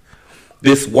life,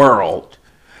 this world,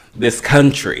 this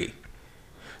country.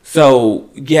 So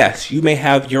yes, you may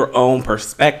have your own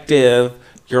perspective,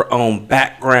 your own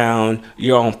background,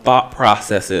 your own thought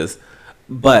processes,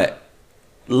 but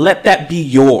let that be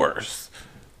yours.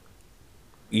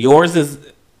 Yours is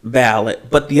valid,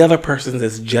 but the other person's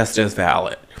is just as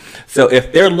valid. So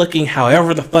if they're looking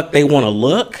however the fuck they want to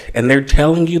look, and they're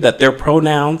telling you that their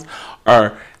pronouns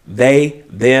are they,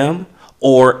 them,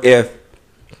 or if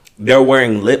they're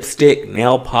wearing lipstick,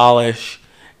 nail polish,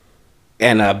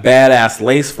 and a badass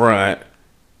lace front,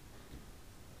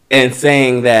 and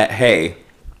saying that, hey,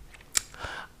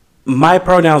 my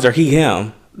pronouns are he,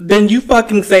 him, then you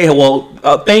fucking say, well,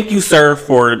 thank you, sir,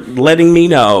 for letting me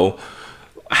know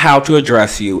how to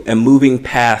address you and moving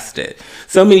past it.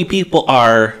 So many people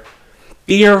are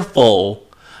fearful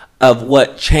of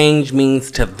what change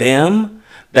means to them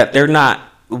that they're not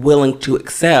willing to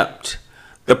accept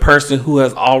the person who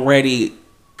has already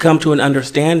come to an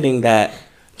understanding that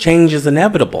change is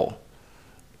inevitable.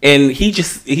 And he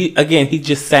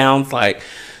just sounds like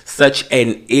such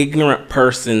an ignorant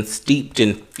person steeped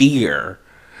in fear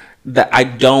that I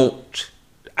don't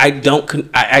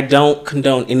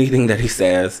condone anything that he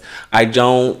says. I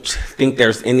don't think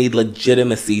there's any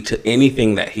legitimacy to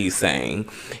anything that he's saying.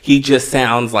 He just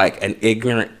sounds like an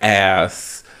ignorant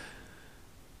ass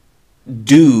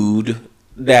dude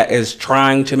that is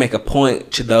trying to make a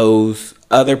point to those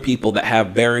other people that have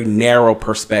very narrow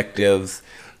perspectives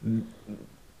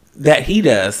that he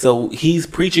does. So he's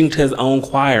preaching to his own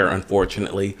choir,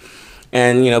 unfortunately.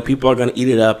 And, people are going to eat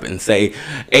it up and say,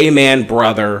 amen,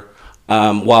 brother,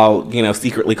 while,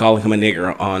 secretly calling him a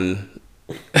nigger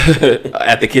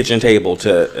at the kitchen table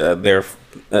to their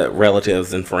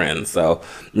relatives and friends. So,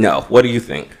 no. What do you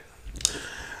think?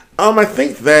 I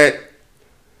think that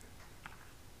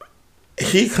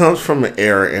he comes from an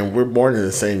era, and we're born in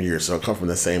the same year, so I come from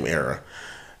the same era,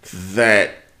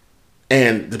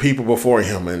 and the people before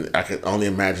him, and I can only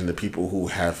imagine the people who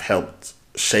have helped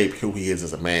shape who he is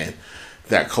as a man,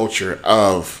 that culture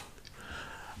of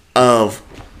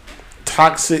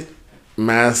toxic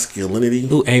masculinity.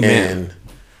 Ooh, amen. And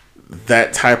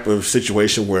that type of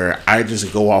situation where I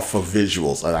just go off of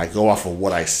visuals, and I go off of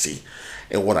what I see.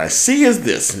 And what I see is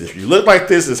this. And if you look like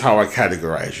this, is how I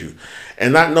categorize you.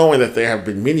 And not knowing that there have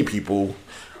been many people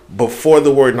before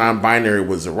the word non-binary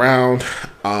was around,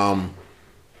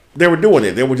 they were doing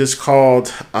it. They were just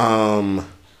called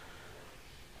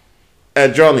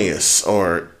androgynous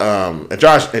or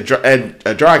androgynous.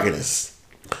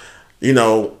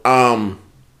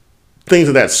 Things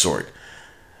of that sort.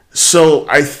 So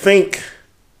I think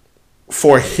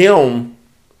for him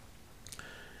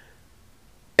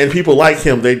and people like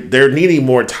him, they're needing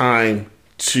more time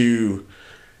to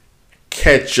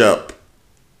catch up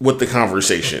with the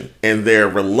conversation, and they're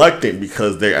reluctant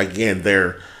because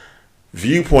their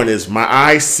viewpoint is, my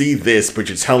eyes see this, but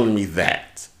you're telling me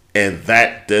that, and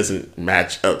that doesn't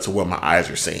match up to what my eyes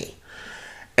are seeing.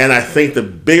 And I think the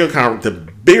bigger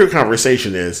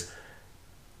conversation is,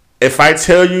 if I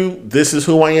tell you this is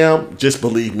who I am, just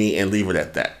believe me and leave it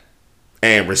at that,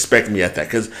 and respect me at that.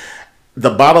 Because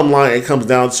the bottom line, it comes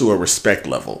down to a respect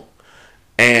level.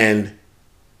 And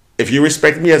if you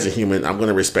respect me as a human, I'm going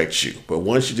to respect you. But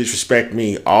once you disrespect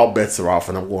me, all bets are off,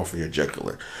 and I'm going for your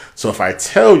jugular. So if I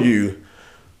tell you,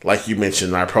 like you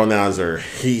mentioned, my pronouns are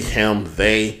he, him,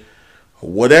 they,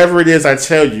 whatever it is I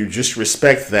tell you, just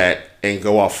respect that and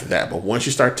go off of that. But once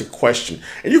you start to question,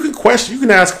 and you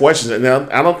can ask questions. And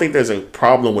I don't think there's a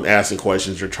problem with asking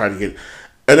questions or trying to get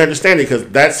an understanding, because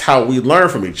that's how we learn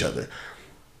from each other.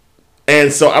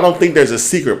 And so I don't think there's a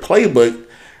secret playbook.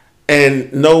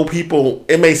 And no, people,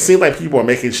 it may seem like people are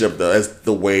making shit up as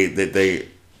the way that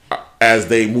as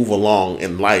they move along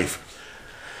in life.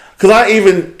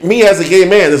 Because me as a gay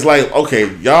man, it's like,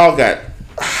 okay, y'all got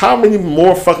how many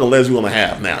more fucking legs we gonna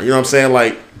have now? You know what I'm saying?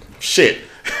 Like, shit.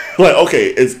 Like, okay,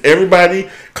 is everybody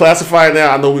classified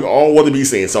now? I know we all want to be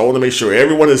seen, so I want to make sure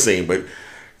everyone is seen. But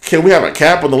can we have a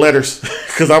cap on the letters?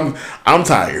 Because I'm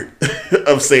tired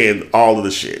of saying all of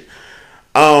the shit.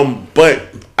 But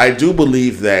I do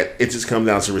believe that it just comes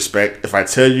down to respect. If I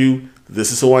tell you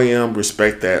this is who I am,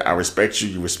 respect that. I respect you,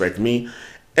 you respect me,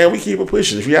 and we keep it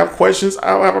pushing. If you have questions, I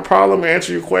don't have a problem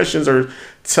answering your questions or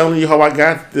telling you how I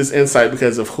got this insight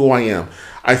because of who I am.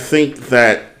 I think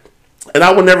that, and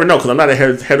I will never know because I'm not a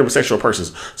heterosexual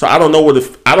person, so I don't know what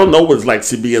it's like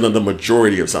to be in the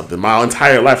majority of something. My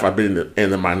entire life, I've been in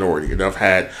the minority, and I've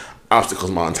had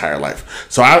obstacles my entire life.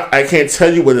 So I can't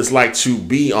tell you what it's like to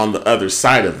be on the other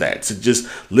side of that, to just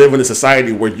live in a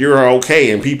society where you're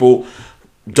okay and people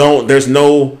don't. There's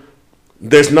no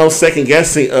second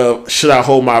guessing of should I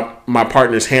hold my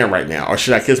partner's hand right now or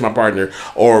should I kiss my partner,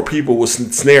 or people will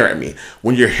snare at me.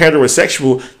 When you're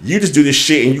heterosexual, you just do this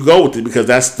shit and you go with it because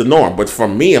that's the norm. But for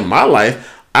me in my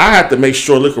life, I have to make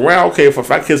sure, look around. Okay,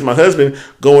 if I kiss my husband,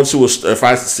 if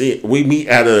I see we meet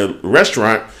at a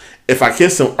restaurant, if I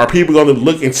kiss him, are people going to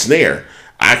look and snare?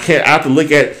 I have to look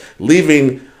at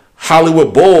leaving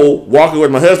Hollywood Bowl, walking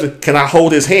with my husband. Can I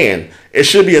hold his hand? It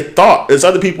should be a thought. There's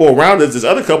other people around us. There's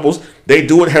other couples. They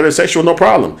do it heterosexual, no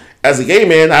problem. As a gay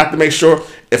man, I have to make sure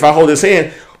if I hold his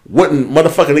hand, wouldn't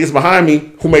motherfucking niggas behind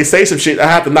me who may say some shit, I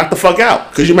have to knock the fuck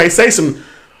out because you may say some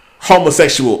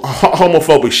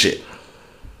homophobic shit.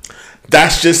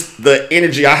 That's just the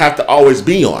energy I have to always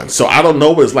be on. So I don't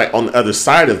know what it's like on the other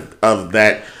side of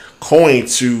that coin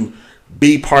to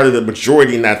be part of the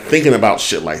majority and not thinking about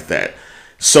shit like that.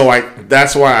 So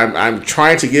that's why I'm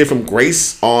trying to give him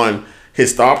grace on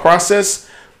his thought process.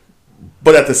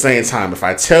 But at the same time, if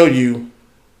I tell you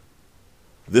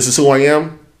this is who I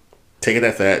am, take it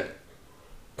at that.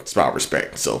 It's about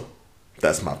respect. So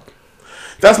that's my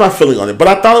feeling on it. But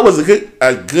I thought it was a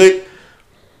good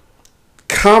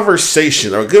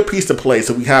conversation or a good piece to play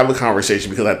so we have a conversation,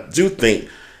 because I do think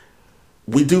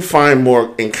we do find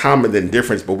more in common than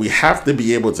difference, but we have to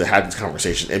be able to have this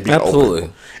conversation and be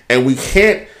open. And we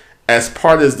can't, as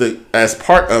part of the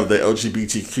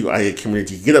LGBTQIA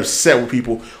community, get upset with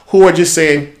people who are just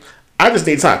saying, I just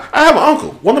need time. I have an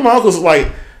uncle. One of my uncles is like,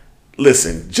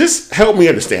 listen, just help me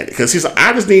understand it. Because he's like,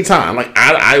 I just need time. Like,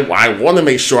 I want to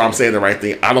make sure I'm saying the right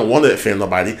thing. I don't want to offend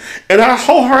nobody. And I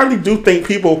wholeheartedly do think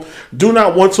people do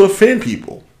not want to offend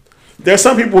people. There are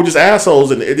some people who are just assholes,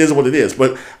 and it is what it is.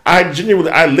 But I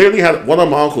literally had one of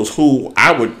my uncles who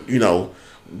I would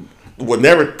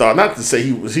never thought, not to say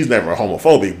he's never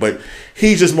homophobic, but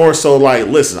he's just more so like,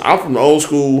 listen, I'm from the old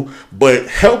school, but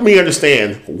help me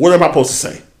understand, what am I supposed to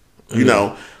say? Mm-hmm. You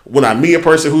know, when I meet a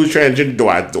person who's transgender, do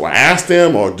I ask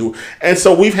them or do? And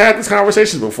so we've had these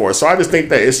conversations before. So I just think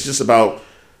that it's just about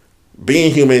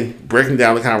being human, breaking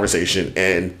down the conversation,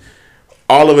 and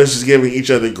all of us just giving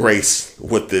each other grace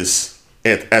with this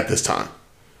at this time.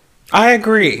 I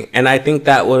agree. And I think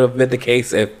that would have been the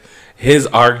case if his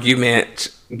argument,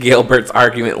 Gilbert's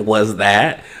argument, was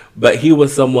that. But he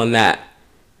was someone that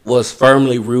was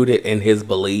firmly rooted in his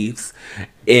beliefs,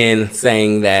 in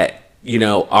saying that, you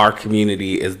know, our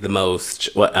community is the most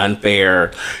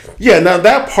unfair. Yeah, now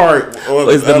that part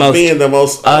is being the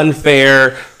most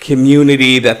unfair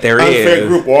community that there is. Unfair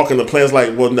group walking the planet.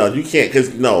 Like, well, no, you can't,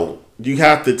 because no, you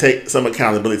have to take some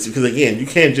accountability. Because again, you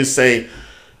can't just say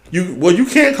you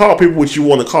can't call people what you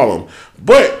want to call them,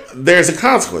 but there's a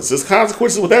consequence. There's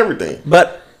consequences with everything.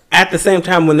 But at the same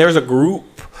time, when there's a group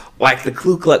like the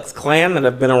Ku Klux Klan that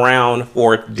have been around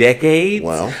for decades,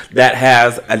 that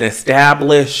has an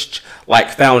established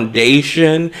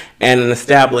foundation and an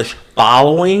established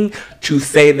following, to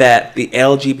say that the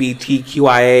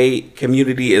LGBTQIA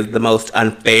community is the most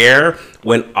unfair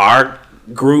when our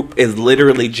group is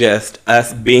literally just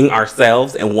us being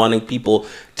ourselves and wanting people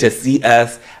to see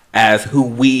us as who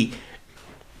we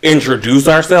introduce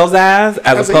ourselves as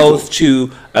opposed to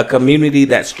a community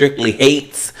that strictly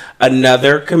hates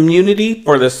another community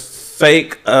for the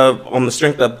sake of, on the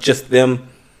strength of just them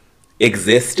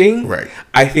existing. Right.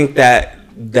 I think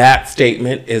that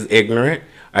statement is ignorant.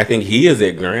 I think he is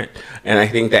ignorant, and I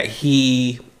think that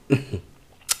he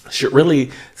should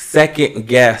really second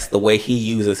guess the way he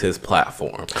uses his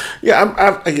platform. Yeah,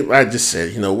 I just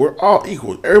said, we're all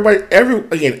equal.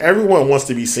 Everyone wants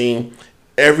to be seen.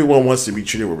 Everyone wants to be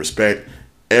treated with respect.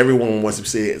 Everyone wants to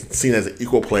be seen as an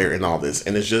equal player in all this.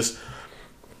 And it's just,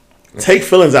 take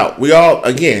feelings out. We all,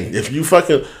 again, if you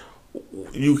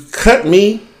cut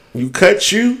me, you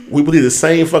cut you, we bleed the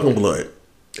same fucking blood.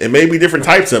 It may be different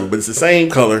types of it, but it's the same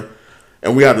color,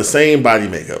 and we have the same body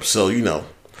makeup. So,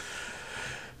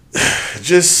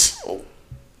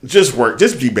 just work.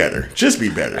 Just be better. Just be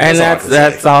better. And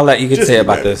that's all that you can say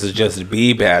about this, is just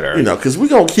be better. Because we're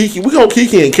gonna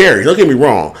KeKe and carry. Don't get me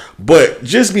wrong, but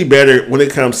just be better when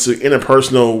it comes to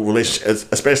interpersonal relationships,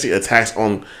 especially attacks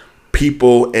on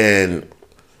people and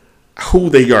who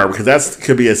they are, because that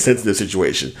could be a sensitive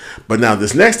situation. But now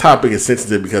this next topic is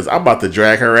sensitive because I'm about to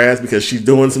drag her ass because she's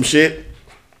doing some shit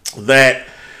that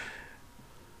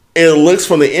it looks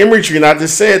from the imagery, and I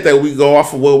just said that we go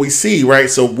off of what we see, right?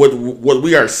 So what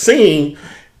we are seeing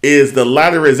is the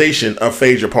ladderization of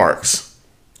Phaedra Parks.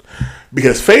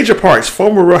 Because Phaedra Parks,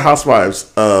 former Real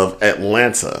Housewives of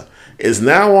Atlanta, is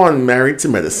now on Married to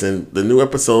Medicine. The new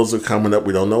episodes are coming up.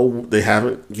 We don't know. They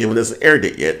haven't given us an air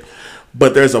date yet.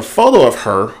 But there's a photo of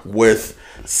her with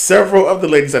several of the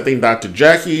ladies. I think Dr.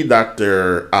 Jackie,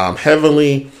 Dr.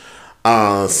 Heavenly,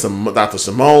 Dr.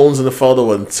 Simone's in the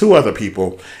photo, and two other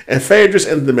people. And Phaedra's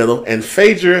in the middle. And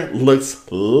Phaedra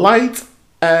looks light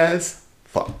as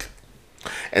fuck.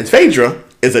 And Phaedra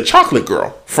is a chocolate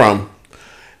girl from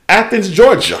Athens,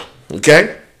 Georgia.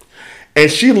 Okay? And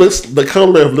she looks the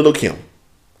color of Little Kim.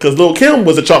 Because Little Kim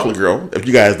was a chocolate girl, if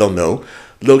you guys don't know.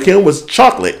 Little Kim was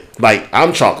chocolate. Like,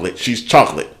 I'm chocolate. She's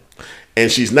chocolate.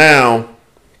 And she's now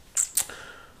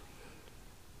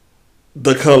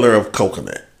the color of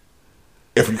coconut.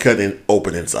 If you cut it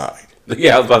open inside.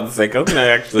 Yeah, I was about to say coconut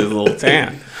actually is a little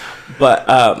tan. But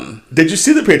did you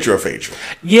see the picture of Phaedra?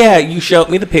 Yeah, you showed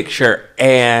me the picture,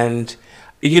 and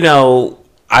you know,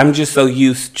 I'm just so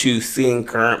used to seeing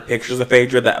current pictures of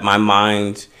Phaedra that my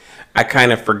mind, I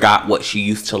kind of forgot what she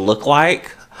used to look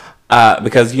like.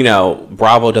 Because, you know,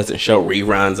 Bravo doesn't show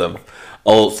reruns of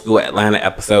old school Atlanta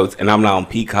episodes, and I'm not on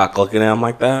Peacock looking at them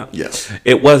like that. Yes.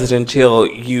 It wasn't until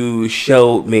you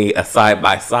showed me a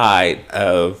side-by-side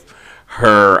of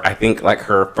her, I think like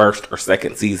her first or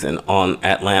second season on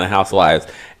Atlanta Housewives,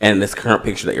 and this current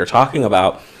picture that you're talking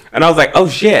about, and I was like, oh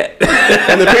shit.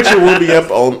 And the picture will be up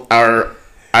on our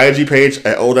IG page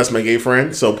at Oh That's My Gay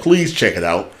Friend, so please check it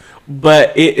out.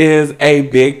 But it is a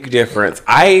big difference.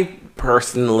 I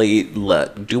personally,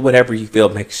 look, do whatever you feel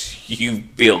makes you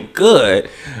feel good.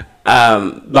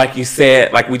 Like you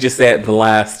said, like we just said in the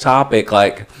last topic,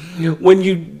 like when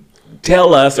you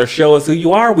tell us or show us who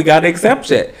you are, we got to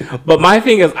accept it. But my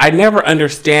thing is, I never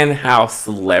understand how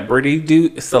celebrities do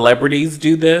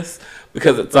this,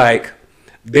 because it's like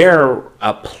there are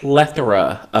a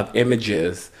plethora of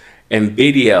images and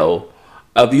video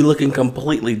of you looking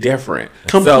completely different.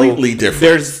 Completely different.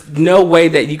 There's no way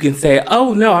that you can say,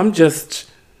 "Oh no, I'm just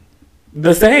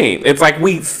the same." It's like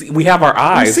we have our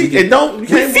eyes. You can't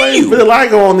blame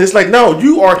vitiligo on this. Like, no,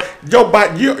 you are your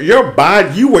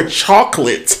body. You were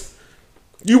chocolate.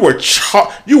 You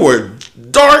were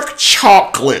dark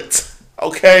chocolate.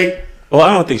 Okay. Well,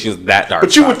 I don't think she was that dark.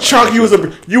 But you were chocolate.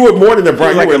 You were more than a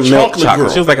brown. You were like a milk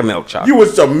chocolate. She was like a milk chocolate. You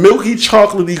was a milky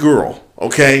chocolatey girl.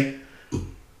 Okay.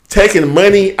 Taking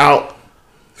money out,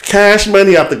 cash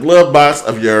money out the glove box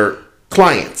of your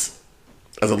clients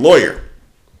as a lawyer.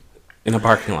 In a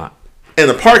parking lot. In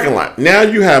a parking lot. Now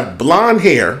you have blonde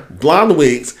hair, blonde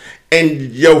wigs, and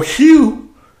your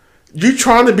hue, you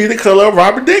trying to be the color of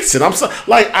Robert Dixon. I'm so,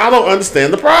 like, I don't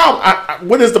understand the problem.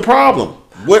 What is the problem?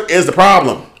 What is the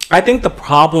problem? I think the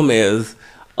problem is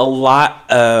a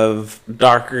lot of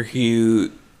darker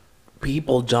hued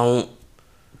people don't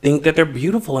think that they're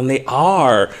beautiful, and they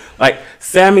are. Like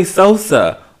Sammy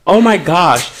Sosa, oh my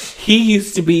gosh, he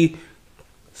used to be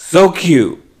so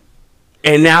cute,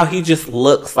 and now he just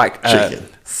looks like a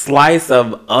slice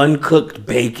of uncooked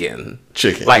bacon.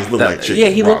 Chicken, like chicken. Yeah,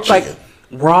 he looks like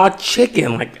raw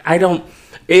chicken. Like, I don't.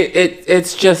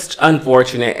 It's just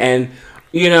unfortunate, and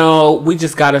you know, we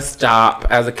just gotta stop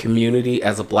as a community,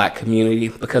 as a black community,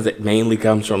 because it mainly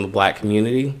comes from the black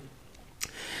community,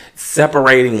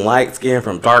 separating light skin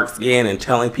from dark skin and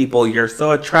telling people you're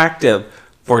so attractive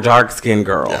for a dark skinned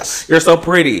girl. Yes. You're so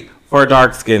pretty for a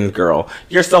dark skinned girl.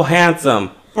 You're so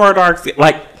handsome for a dark skin.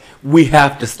 Like, we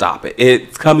have to stop it.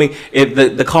 It's coming.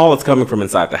 The call is coming from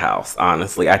inside the house,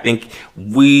 honestly. I think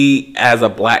we as a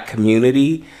black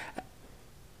community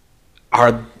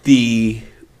are the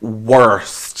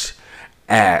worst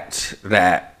at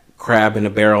that crab in a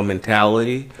barrel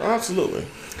mentality. Absolutely.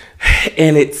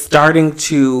 And it's starting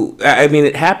to, I mean,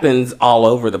 it happens all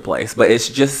over the place, but it's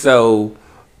just so,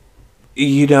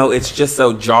 you know, it's just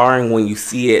so jarring when you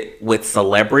see it with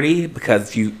celebrity,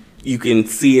 because you can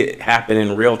see it happen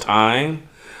in real time.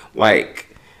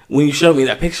 Like, when you showed me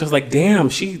that picture, I was like, damn,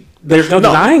 there's no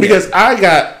denying it. Because I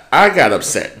got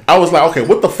upset. I was like, okay,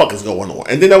 what the fuck is going on?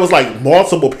 And then there was like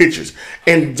multiple pictures.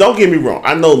 And don't get me wrong,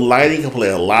 I know lighting can play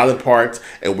a lot of parts,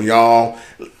 and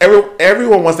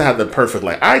everyone wants to have the perfect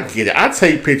light. I get it. I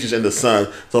take pictures in the sun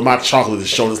so my chocolate is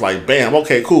showing. It's like, bam,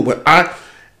 okay, cool. But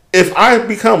if I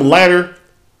become lighter,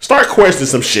 start questioning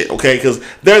some shit, okay? Because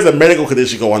there's a medical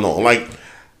condition going on. Like,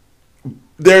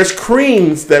 there's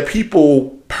creams that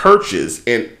people purchase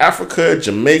in Africa,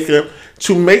 Jamaica,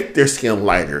 to make their skin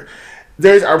lighter.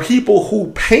 there are people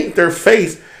who paint their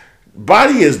face,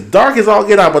 body is dark as all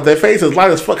get out, but their face is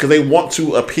light as fuck because they want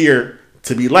to appear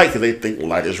to be light because they think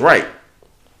light is right.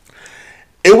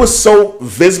 It was so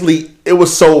visibly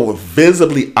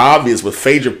obvious with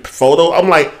Phaedra photo. I'm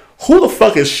like, who the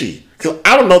fuck is she? Because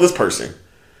I don't know this person.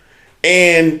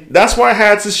 And that's why I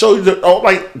had to show you,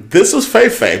 this was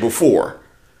Faye before.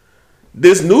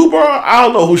 This new girl, I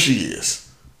don't know who she is.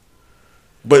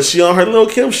 But she on her Lil'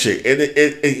 Kim shit. And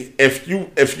if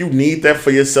you need that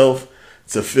for yourself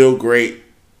to feel great,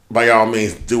 by all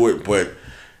means do it. But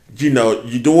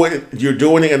you're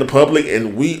doing it in the public,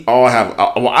 and we all have.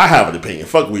 I have an opinion.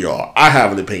 Fuck we all. I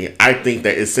have an opinion. I think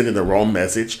that it's sending the wrong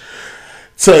message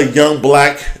to young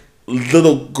black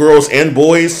little girls and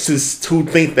boys who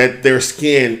think that their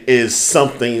skin is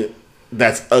something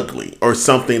that's ugly or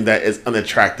something that is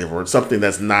unattractive or something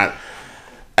that's not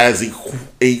as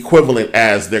equivalent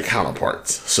as their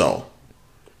counterparts. So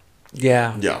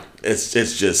yeah, it's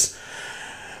just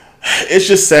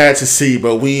sad to see,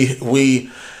 but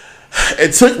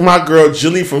it took my girl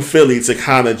Julie from Philly to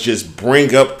kind of just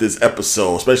bring up this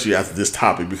episode, especially after this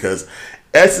topic, because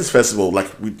Essence Festival, like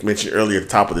we mentioned earlier at the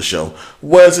top of the show,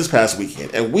 was this past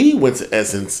weekend, and we went to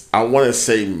Essence. I want to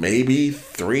say maybe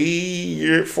 4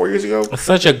 years ago. It's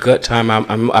such a good time.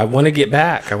 I want to get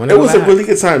back. It was a really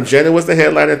good time. Jenna was the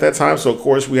headliner at that time, so of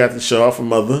course we had to show off her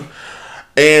mother.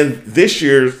 And this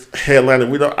year's headliner,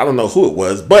 I don't know who it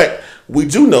was, but we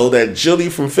do know that Julie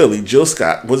from Philly, Jill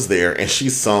Scott, was there, and she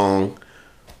sung,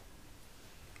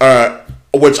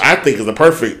 which I think is the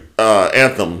perfect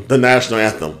anthem, the national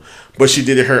anthem. But she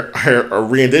did her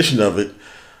rendition of it,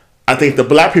 I think, the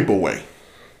Black People way.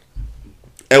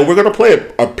 And we're going to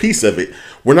play a piece of it.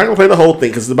 We're not going to play the whole thing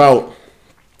because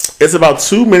it's about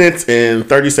 2 minutes and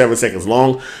 37 seconds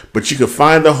long. But you can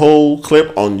find the whole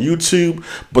clip on YouTube.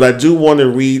 But I do want to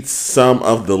read some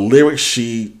of the lyrics.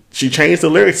 She changed the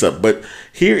lyrics up. But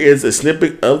here is a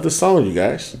snippet of the song, you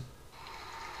guys.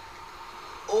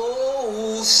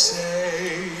 Oh,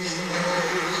 say,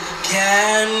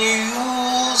 can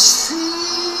you see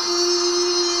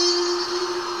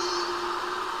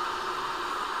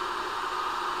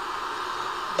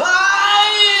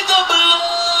by the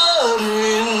blood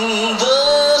in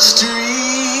the streets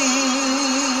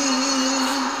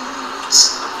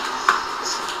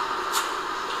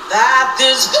that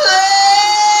this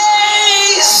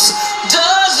place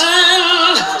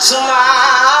doesn't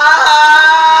smile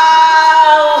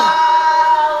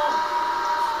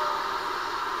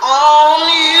on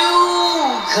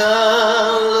you,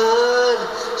 colored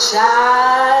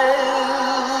child,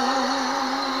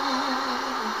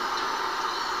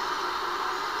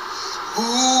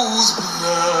 whose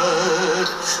blood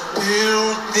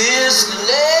built this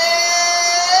land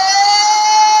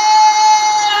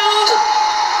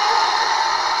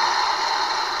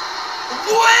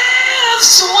with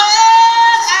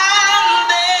sweat and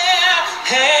their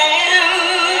hands.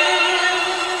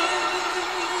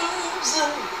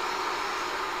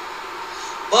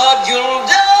 But you'll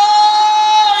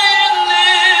die in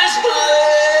this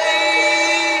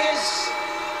place,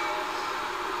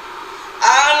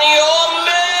 and your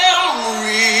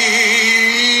memory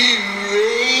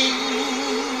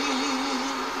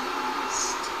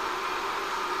erased.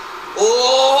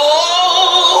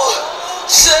 Oh,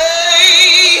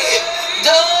 say,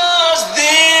 does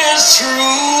this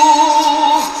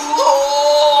truth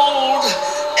hold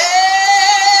any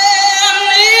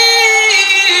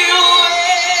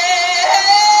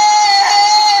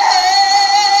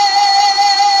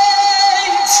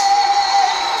weight?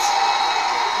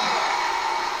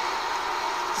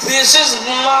 This is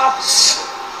not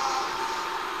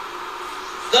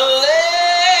the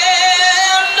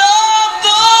land of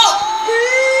the free,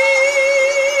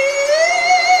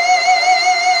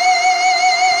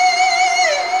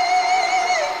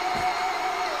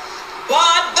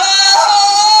 but the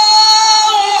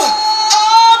home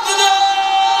of the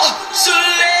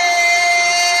slave.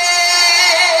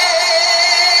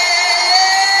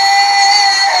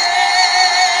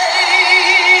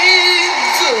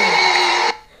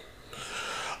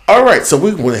 All right, so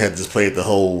we went ahead and just played the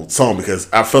whole song because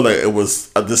I felt like it was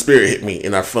the spirit hit me,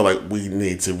 and I felt like we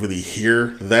need to really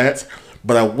hear that.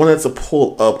 But I wanted to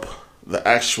pull up the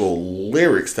actual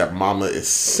lyrics that Mama is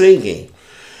singing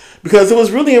because it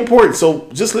was really important. So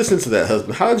just listen to that,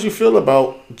 husband. How did you feel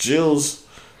about Jill's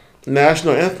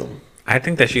national anthem? I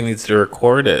think that she needs to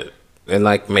record it and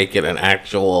make it an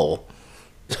actual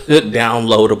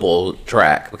downloadable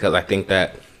track, because I think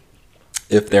that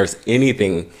if there's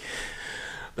anything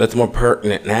that's more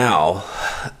pertinent now,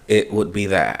 it would be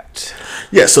that.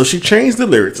 Yeah, so she changed the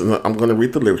lyrics, and I'm going to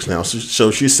read the lyrics now.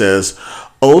 So she says,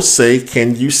 "Oh, say,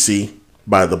 can you see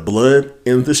by the blood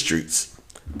in the streets,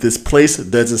 this place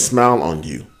doesn't smile on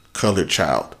you, colored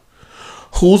child,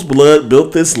 whose blood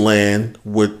built this land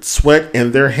with sweat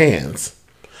in their hands,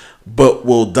 but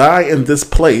will die in this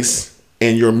place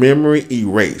and your memory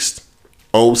erased.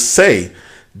 Oh, say,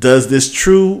 does this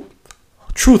truth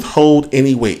hold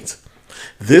any weight?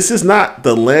 This is not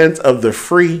the land of the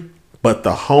free, but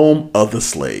the home of the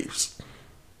slaves."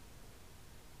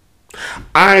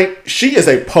 She is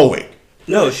a poet.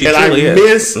 No, she And truly I is.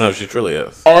 miss No, she truly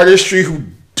is. artistry who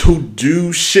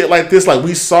do shit like this. Like,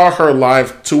 we saw her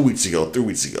live 3 weeks ago,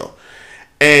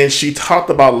 and she talked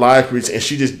about live music, and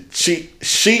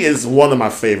she is one of my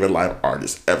favorite live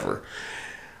artists ever.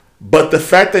 But the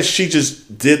fact that she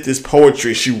just did this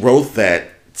poetry, she wrote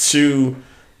that to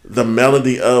the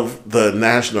melody of the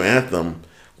national anthem,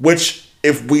 which,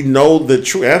 if we know the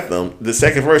true anthem, the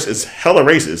second verse is hella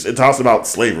racist. It talks about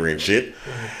slavery and shit.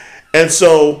 And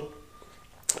so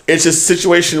it's a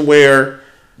situation where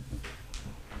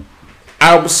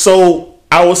I was so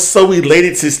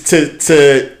elated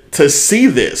to see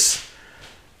this,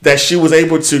 that she was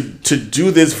able to do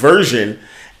this version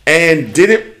and did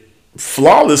it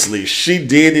flawlessly. She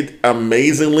did it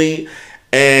amazingly,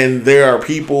 and there are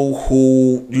people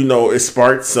who, it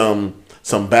sparked some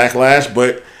backlash,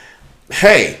 but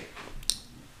hey,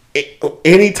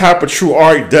 any type of true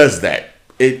art does that.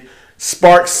 It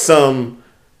sparks some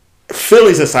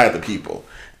feelings inside the people,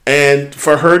 and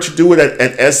for her to do it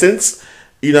at Essence,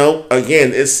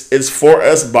 again, it's for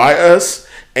us, by us,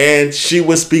 and she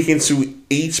was speaking to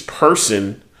each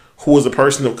person who was a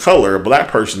person of color, a black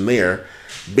person there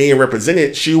being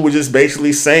represented. She was just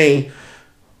basically saying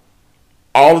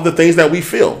all of the things that we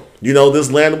feel.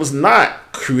 This land was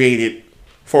not created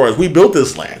for us. We built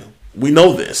this land. We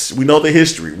know this. We know the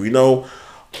history. We know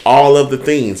all of the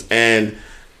things. And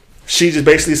she just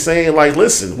basically saying, like,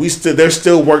 listen, there's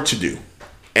still work to do.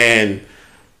 And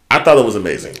I thought it was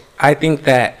amazing. I think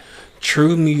that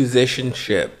true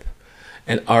musicianship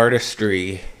and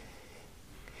artistry,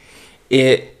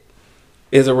 it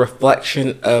is a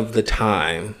reflection of the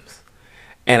times.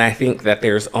 And I think that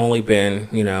there's only been,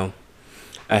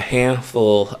 a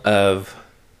handful of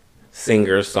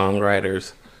singers,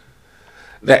 songwriters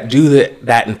that do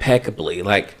that impeccably.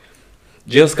 Like,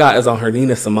 Jill Scott is on her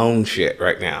Nina Simone shit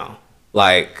right now.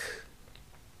 Like,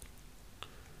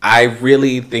 I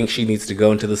really think she needs to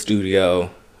go into the studio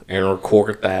and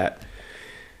record that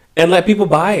and let people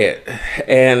buy it.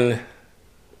 And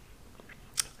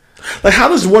like, how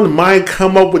does one mind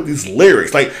come up with these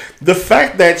lyrics? Like, the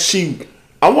fact that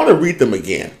I want to read them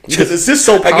again because it's just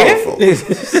so powerful.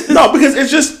 No, because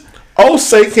it's just, oh,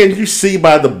 say, can you see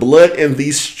by the blood in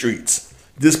these streets?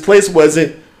 This place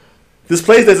doesn't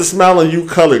smile on you,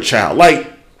 colored child.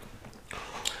 Like,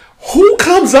 who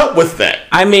comes up with that?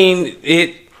 I mean,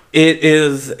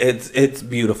 it's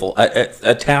beautiful.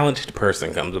 A talented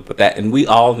person comes up with that, and we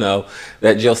all know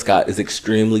that Jill Scott is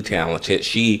extremely talented.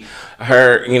 At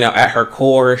her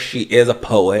core, she is a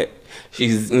poet.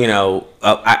 She's,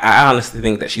 I honestly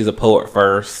think that she's a poet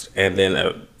first, and then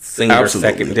a singer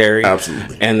secondary.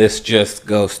 Absolutely. And this just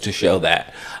goes to show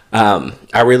that.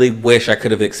 I really wish I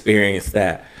could have experienced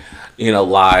that,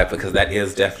 live, because that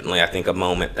is definitely, I think, a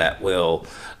moment that will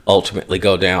ultimately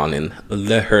go down in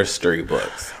the history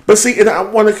books. But see, and I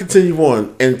want to continue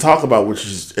on and talk about what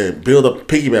you build up,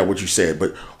 piggyback what you said.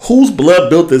 But whose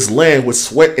blood built this land with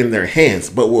sweat in their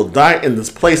hands, but will die in this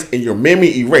place and your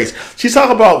memory erased? She's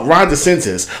talking about Ron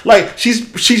DeSantis. Like,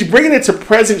 she's bringing it to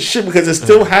present shit because it's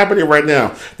still happening right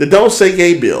now. The Don't Say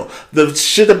Gay bill, the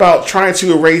shit about trying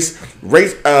to erase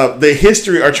the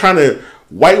history, or trying to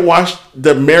whitewash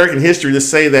the American history to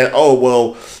say that, oh,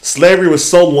 well, slavery was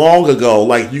so long ago,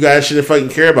 like, you guys shouldn't fucking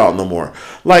care about no more.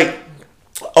 Like,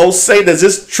 oh, say, does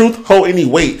this truth hold any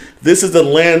weight? This is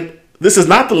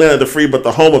not the land of the free, but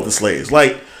the home of the slaves.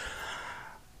 Like,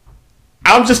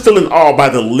 I'm just still in awe by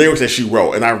the lyrics that she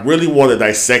wrote, and I really want to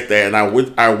dissect that. And I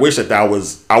wish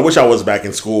I was back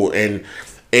in school and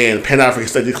Pan African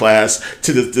Study class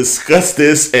to discuss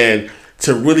this and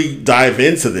to really dive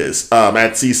into this at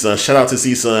CSUN. Shout out to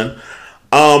CSUN.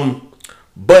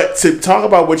 But to talk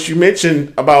about what you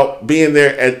mentioned about being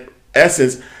there at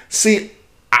Essence, see,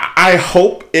 I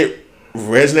hope it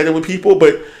resonated with people,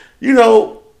 but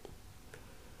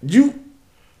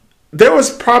there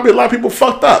was probably a lot of people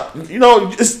fucked up.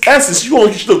 It's Essence. You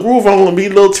gonna get the groove on and be a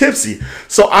little tipsy.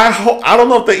 So I don't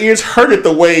know if the ears heard it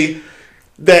the way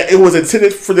that it was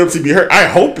intended for them to be hurt. I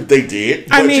hope they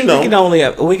did. I mean,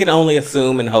 we can only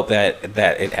assume and hope that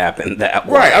it happened that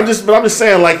way. Right. I'm just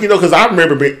saying, like, because I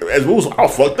remember as we was all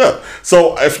fucked up.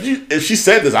 So if she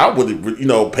said this, I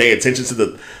would pay attention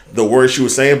to the words she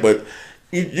was saying. But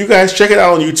you guys check it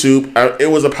out on YouTube.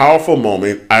 It was a powerful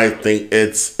moment. I think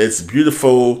it's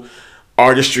beautiful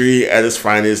artistry at its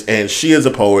finest, and she is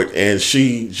a poet, and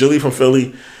Julie from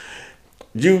Philly.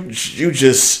 You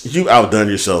outdone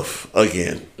yourself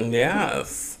again.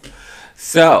 Yes.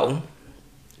 So,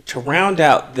 to round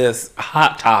out this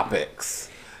Hot Topics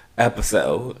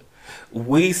episode,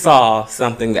 we saw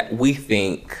something that we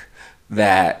think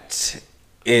that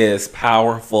is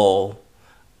powerful,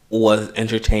 was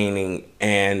entertaining,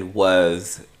 and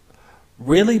was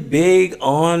really big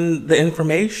on the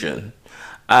information.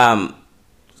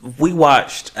 We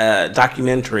watched a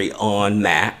documentary on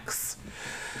Max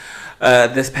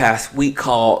this past week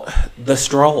called The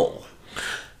Stroll.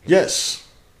 Yes.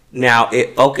 Now,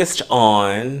 it focused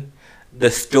on the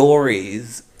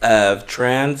stories of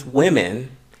trans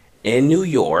women in New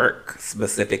York,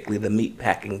 specifically the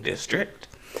meatpacking district,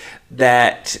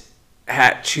 that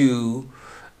had to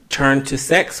turn to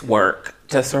sex work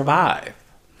to survive.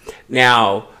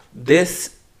 Now,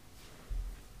 this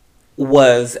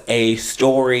was a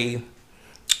story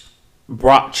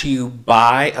brought to you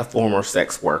by a former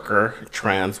sex worker,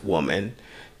 trans woman.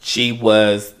 She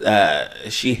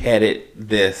headed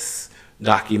this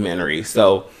documentary.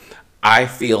 So I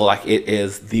feel like it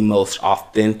is the most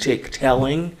authentic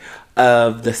telling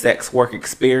of the sex work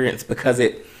experience, because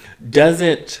it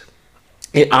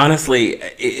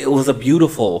was a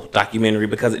beautiful documentary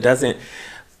because it doesn't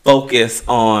focus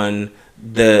on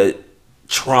the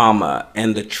trauma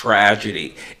and the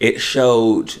tragedy. It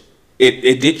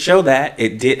did show that.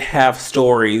 It did have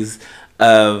stories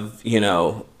of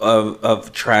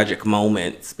tragic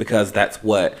moments, because that's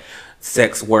what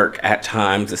sex work at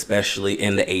times, especially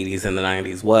in the 80s and the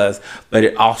 90s, was. But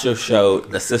it also showed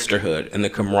the sisterhood and the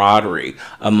camaraderie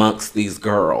amongst these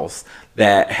girls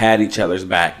that had each other's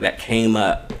back, that came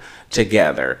up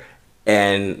together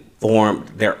and formed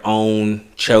their own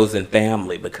chosen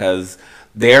family, because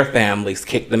their families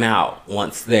kicked them out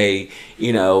once they,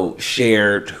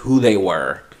 shared who they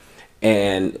were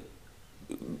and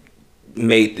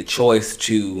made the choice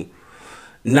to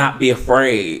not be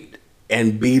afraid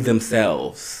and be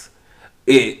themselves.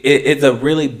 It's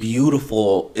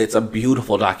a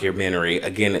beautiful documentary.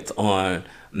 Again, it's on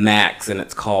Max and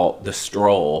it's called The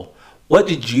Stroll. What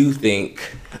did you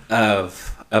think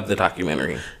of the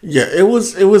documentary? Yeah, it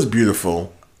was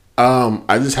beautiful.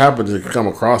 I just happened to come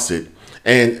across it.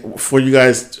 And for you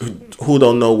guys who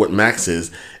don't know what Max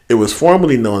is, it was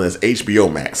formerly known as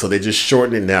HBO Max. So they just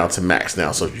shortened it now to Max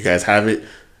now. So if you guys have it,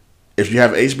 if you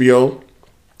have HBO,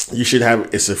 you should have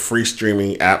it. It's a free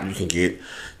streaming app you can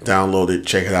download it,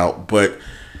 check it out. But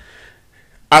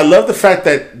I love the fact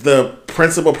that the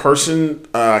principal person,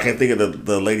 I can't think of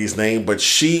the lady's name, but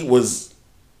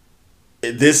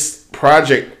this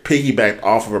project piggybacked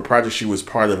off of a project she was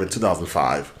part of in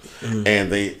 2005. Mm-hmm.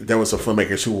 And there was some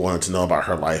filmmakers who wanted to know about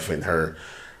her life and her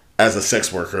as a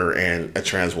sex worker and a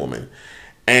trans woman.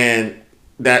 And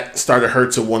that started her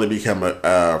to want to become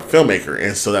a filmmaker.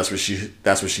 And so that's what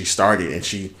she started. And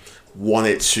she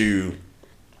wanted to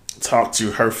talk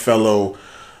to her fellow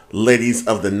ladies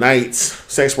of the night,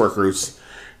 sex workers,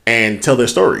 and tell their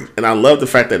story. And I love the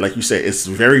fact that, like you said, it's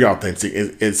very authentic.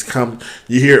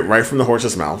 You hear it right from the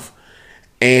horse's mouth.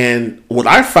 And what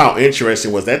I found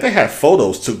interesting was that they had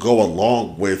photos to go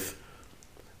along with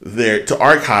to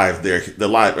archive their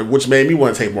life, which made me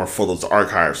want to take more photos to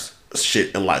archive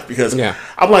shit in life. Because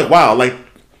I'm like, wow, like,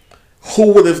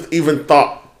 who would have even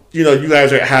thought, you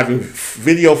guys are having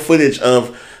video footage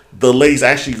of the ladies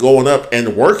actually going up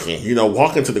and working,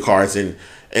 walking to the cars and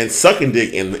sucking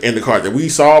dick in the car. That we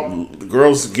saw the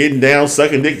girls getting down,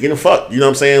 sucking dick, getting fucked. You know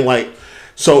what I'm saying? Like,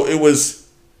 so it was.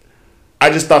 I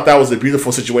just thought that was a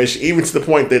beautiful situation, even to the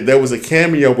point that there was a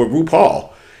cameo with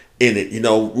RuPaul in it.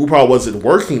 RuPaul wasn't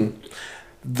working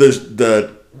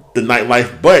the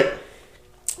nightlife, but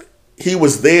he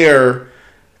was there.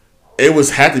 It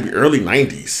had to be early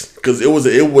 90s, because it was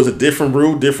a different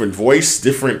Ru, different voice,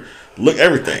 different look,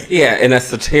 everything. Yeah, in a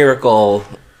satirical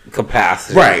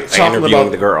capacity, right? Talking interviewing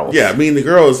about the girls. Yeah, meeting the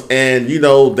girls, and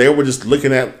they were just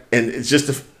looking at, and it's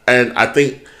just, and I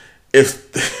think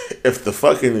if the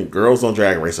fucking girls on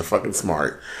Drag Race are fucking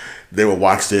smart, they would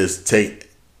watch this, take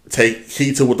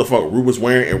heed to what the fuck Ru was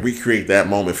wearing, and recreate that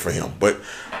moment for him. But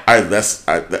that's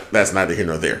neither here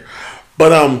nor there.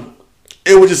 But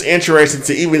it was just interesting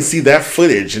to even see that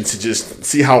footage and to just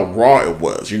see how raw it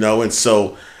was, and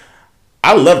so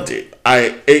I loved it.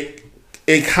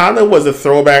 it kind of was a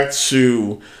throwback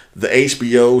to the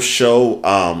HBO show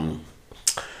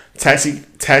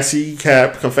Taxi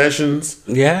Cab Confessions.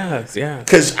 Yes, yeah.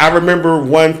 Because I remember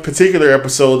one particular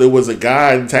episode, there was a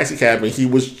guy in the taxi cab, and he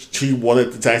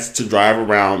wanted the taxi to drive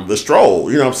around the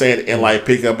stroll, you know what I'm saying, and like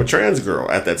pick up a trans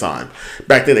girl at that time.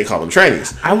 Back then they called them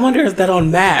trannies. I wonder is that on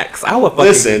Max? I would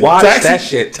fucking watch that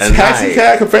shit tonight. Taxi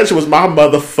Cab Confession was my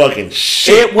motherfucking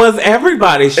shit. It was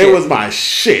everybody's shit. It was my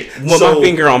shit. With my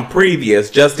finger on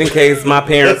previous, just in case my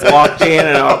parents walked in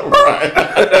and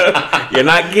you're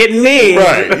not getting me.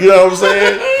 Right, you know what I'm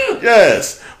saying?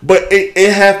 Yes. But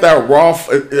it had that raw,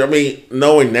 I mean,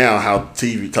 knowing now how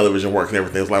television works and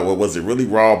everything, it's like, well, was it really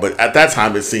raw? But at that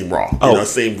time, it seemed raw. It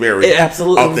seemed very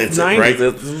authentic, right?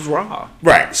 It was raw.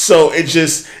 Right. So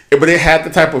but it had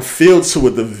the type of feel to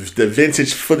it, the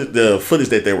vintage footage, the footage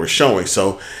that they were showing.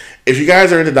 So if you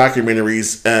guys are into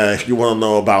documentaries, if you want to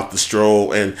know about the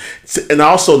stroll and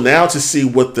also now to see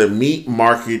what the meat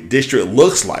market district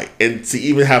looks like, and to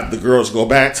even have the girls go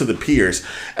back to the piers,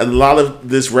 and a lot of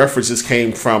this references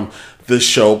came from the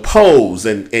show Pose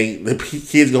and the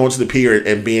kids going to the pier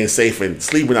and being safe and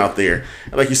sleeping out there,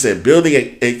 and like you said,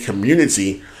 building a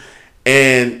community.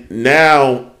 And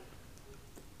now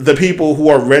the people who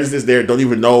are residents there don't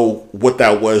even know what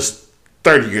that was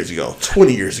 30 years ago,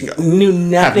 20 years ago. Knew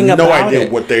nothing about it. Have no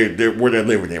idea what where they're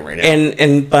living in right now.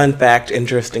 And fun fact,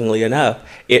 interestingly enough,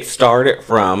 it started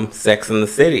from Sex and the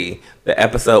City, the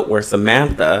episode where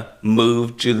Samantha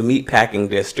moved to the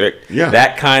meatpacking district. Yeah.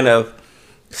 That kind of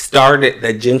started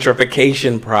the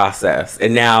gentrification process.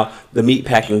 And now the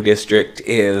meatpacking district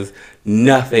is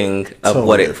nothing of Totally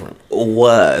what it different.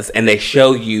 was. And they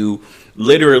show you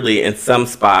literally in some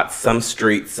spots, some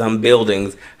streets, some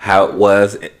buildings, how it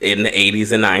was in the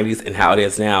 80s and 90s and how it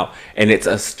is now. And it's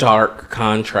a stark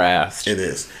contrast. It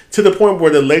is. To the point where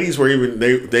the ladies were even,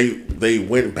 they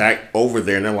went back over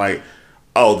there and they're like,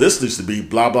 oh, this used to be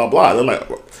blah, blah, blah. They're like,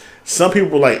 some people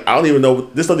were like, I don't even know,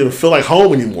 this doesn't even feel like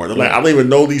home anymore. They're like, I don't even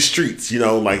know these streets, you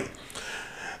know, like.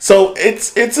 So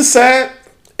it's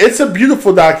a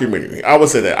beautiful documentary. I would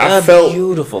say that. I felt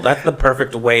beautiful. That's the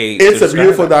perfect way. It's a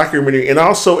beautiful documentary, and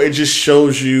also it just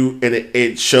shows you, and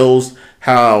it shows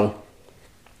how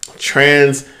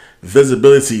trans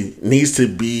visibility needs to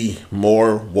be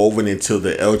more woven into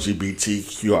the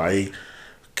LGBTQIA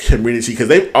community, because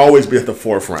they've always been at the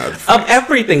forefront of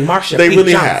everything. Marsha they P.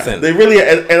 really Johnson. have. They really,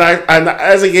 and I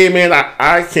as a gay man,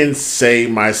 I can say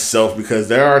myself, because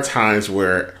there are times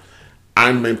where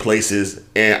I'm in places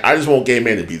and I just want gay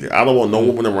men to be there. I don't want no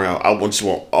woman around. I just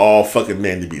want all fucking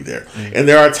men to be there. And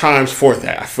there are times for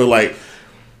that. I feel like,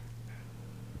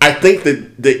 I think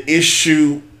that the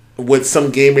issue with some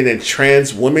gay men and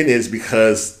trans women is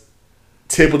because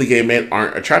typically gay men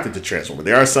aren't attracted to trans women.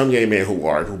 There are some gay men who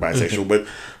are bisexual, but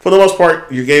for the most part,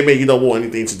 you're gay man, you don't want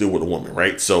anything to do with a woman,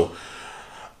 right? So,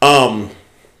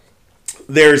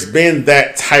 there's been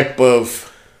that type of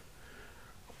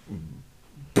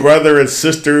brother and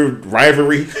sister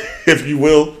rivalry, if you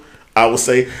will, I would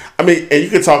say. I mean, and you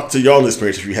can talk to your own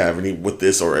experience if you have any with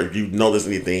this, or if you notice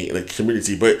anything in the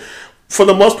community. But for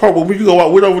the most part, when we go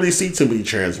out, we don't really see too many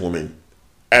trans women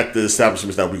at the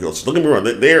establishments that we go to. Don't get me wrong,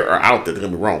 they are out there. Don't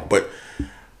get me wrong, but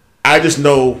I just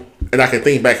know, and I can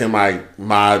think back in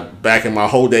my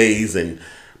whole days and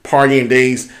partying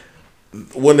days,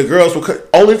 when the girls would,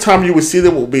 only time you would see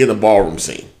them would be in the ballroom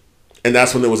scene, and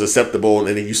that's when it was acceptable.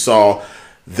 And then you saw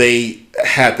they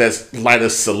had that light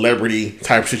of celebrity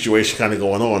type situation kind of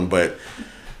going on. But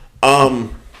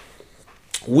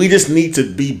we just need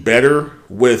to be better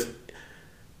with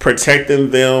protecting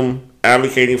them,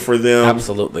 advocating for them,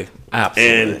 absolutely,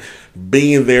 and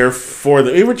being there for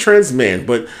them, even trans men.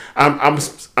 But I'm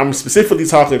specifically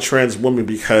talking trans women,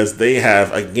 because they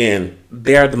have, again,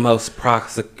 they're the most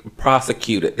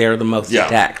prosecuted, they're the most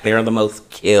attacked, they're the most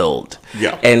killed.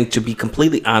 Yeah. And to be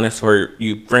completely honest, for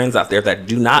you friends out there that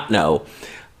do not know,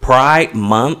 Pride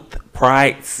Month,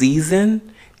 Pride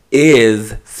Season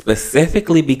is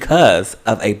specifically because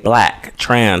of a black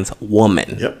trans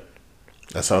woman. Yep.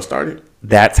 That's how it started.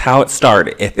 That's how it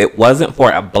started. If it wasn't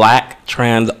for a black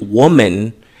trans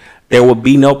woman, there would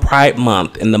be no Pride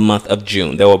Month in the month of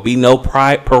June. There will be no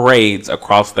Pride parades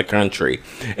across the country.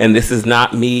 And this is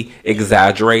not me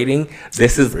exaggerating.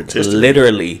 This is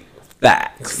literally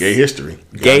facts. Gay history.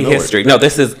 Gay history. No,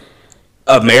 this is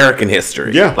American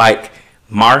history. Yeah. Like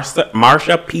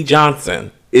Marsha P.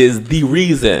 Johnson is the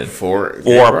reason for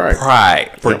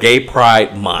Pride, for Gay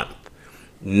Pride Month.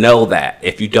 Know that.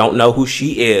 If you don't know who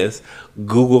she is,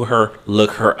 Google her,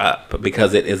 look her up,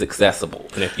 because it is accessible.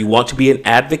 And if you want to be an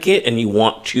advocate and you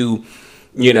want to,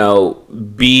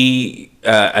 be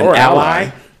an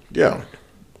ally, yeah,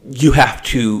 you have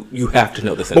to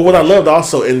know this. But what I loved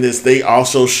also in this, they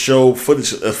also show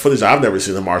footage I've never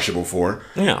seen of Marsha before.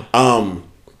 Yeah.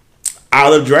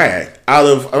 Out of drag. I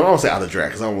don't want to say out of drag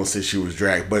because I don't want to say she was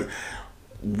drag, but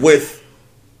with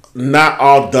not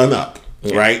all done up,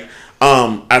 right?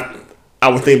 I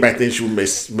would think back then she may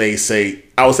say,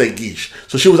 I would say geesh.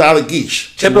 So she was out of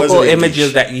geesh. Typical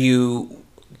images that you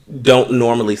don't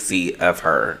normally see of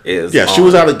her is she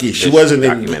was out of geesh. She wasn't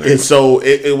in, and so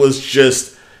it was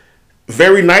just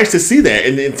very nice to see that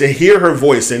and to hear her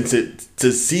voice and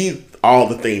to see all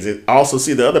the things and also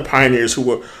see the other pioneers who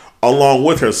were along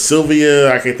with her.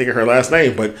 Sylvia, I can't think of her last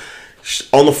name, but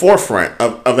on the forefront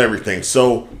of everything.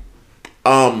 So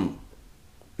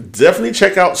definitely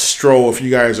check out Stroll if you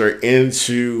guys are if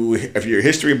you're a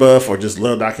history buff or just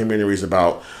love documentaries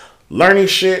about learning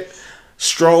shit.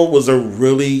 Stroll was a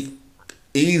really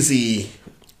easy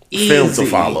film to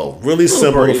follow, really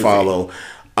simple to follow,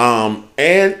 and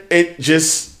it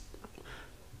just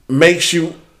makes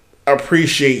you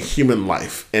appreciate human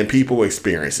life and people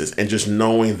experiences, and just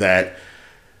knowing that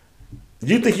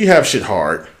you think you have shit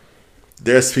hard,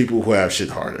 there's people who have shit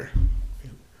harder.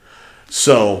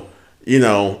 So I'm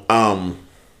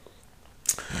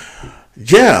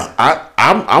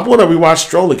gonna rewatch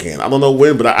Stroll again. I don't know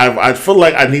when, but I feel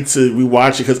like I need to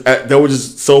rewatch it because there were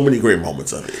just so many great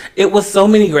moments of it. It was so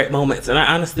many great moments, and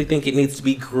I honestly think it needs to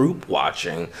be group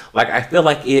watching. Like, I feel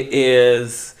like it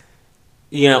is,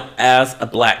 as a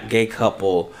Black gay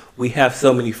couple, we have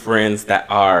so many friends that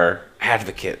are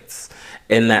advocates,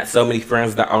 and that so many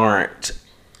friends that aren't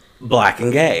Black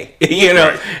and gay,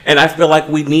 Right. And I feel like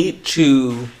we need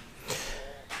to,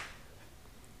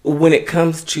 when it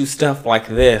comes to stuff like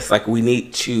this, like, we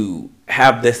need to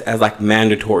have this as like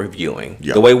mandatory viewing.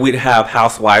 Yep. The way we'd have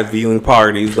housewives viewing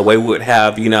parties, the way we would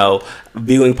have,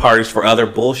 viewing parties for other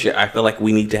bullshit. I feel like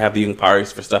we need to have viewing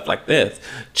parties for stuff like this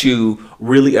to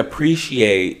really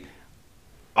appreciate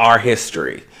our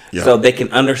history. Yep. So they can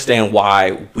understand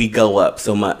why we go up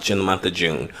so much in the month of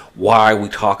June, why we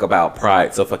talk about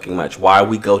Pride so fucking much, why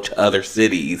we go to other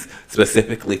cities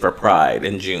specifically for Pride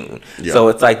in June. Yep. So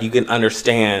it's like you can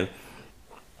understand,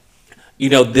 we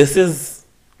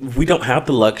don't have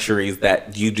the luxuries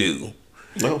that you do.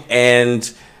 No. And,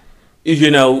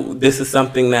 this is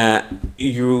something that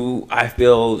I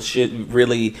feel should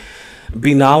really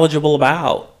be knowledgeable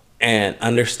about and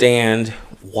understand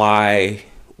why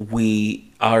we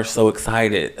are so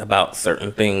excited about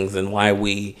certain things and why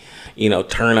we,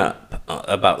 turn up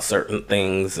about certain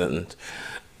things and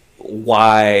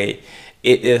why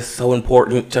it is so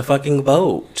important to fucking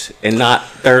vote and not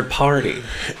third party.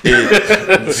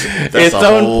 It's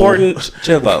so important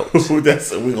to vote. We're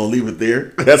gonna leave it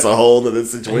there. That's a whole other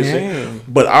situation. Yeah.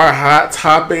 But our Hot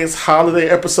Topics holiday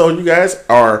episode, you guys,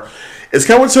 it's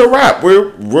coming to a wrap.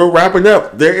 We're wrapping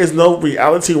up. There is no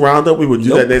reality roundup. We will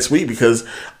do that next week because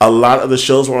a lot of the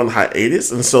shows were on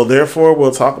hiatus, and so therefore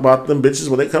we'll talk about them bitches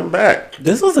when they come back.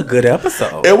 This was a good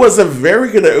episode. It was a very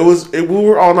good. We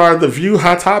were on the View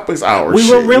Hot Topics hour.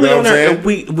 We were really on our.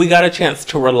 We got a chance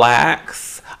to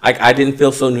relax. I didn't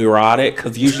feel so neurotic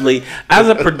because usually as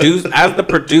the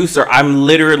producer, I'm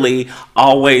literally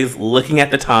always looking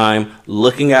at the time,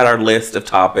 looking at our list of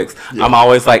topics. Yeah. I'm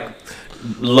always like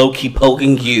low-key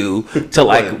poking you to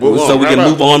like so we can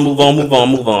move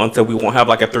on so we won't have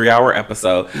like a 3-hour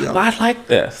episode. Yeah. But I like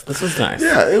this was nice.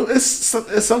 Yeah, it's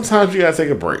sometimes you gotta take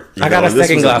a break. I got a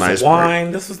second glass of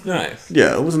wine. This was nice.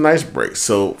 Yeah, it was a nice break.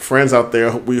 So friends out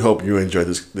there, we hope you enjoyed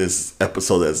this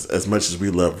episode as much as we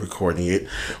love recording it.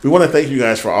 We want to thank you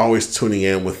guys for always tuning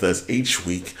in with us each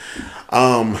week.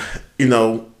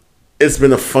 It's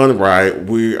been a fun ride.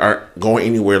 We aren't going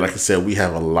anywhere. Like I said, we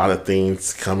have a lot of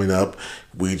things coming up.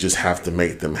 We just have to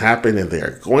make them happen, and they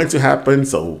are going to happen.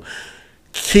 So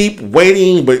keep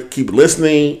waiting, but keep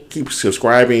listening, keep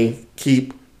subscribing,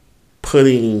 keep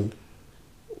putting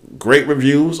great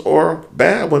reviews or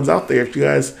bad ones out there if you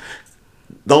guys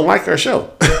don't like our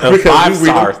show. 5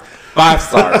 stars. 5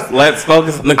 stars. Let's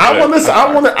focus on the good.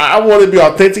 I want to be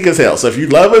authentic as hell. So if you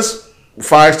love us,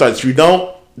 5 stars. If you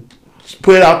don't,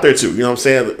 put it out there too. You know what I'm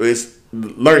saying? It's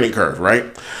learning curve, right?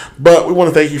 But we want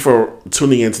to thank you for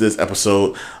tuning into this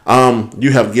episode.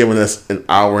 You have given us an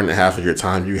hour and a half of your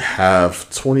time. You have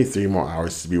 23 more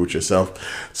hours to be with yourself.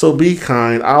 So be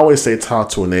kind. I always say talk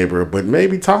to a neighbor, but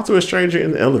maybe talk to a stranger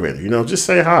in the elevator. Just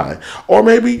say hi. Or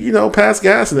maybe, pass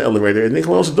gas in the elevator and then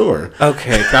close the door.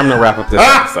 Okay, time to wrap up this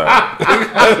episode.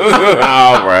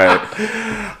 All right.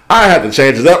 I had to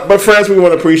change it up. But friends, we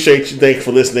want to appreciate you. Thank you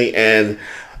for listening. And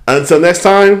until next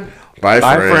time, bye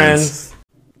friends.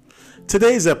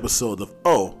 Today's episode of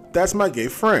Oh, That's My Gay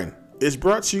Friend is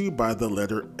brought to you by the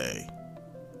letter A.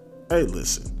 Hey,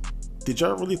 listen. Did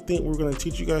y'all really think we were going to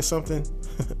teach you guys something?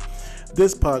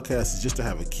 This podcast is just to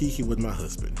have a KeKe with my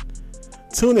husband.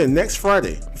 Tune in next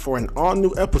Friday for an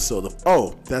all-new episode of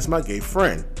Oh, That's My Gay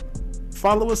Friend.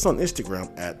 Follow us on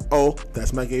Instagram at Oh,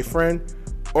 That's My Gay Friend,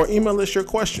 or email us your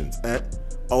questions at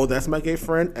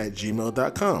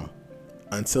ohthat'smygayfriend@gmail.com.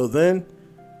 Until then,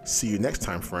 see you next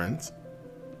time, friends.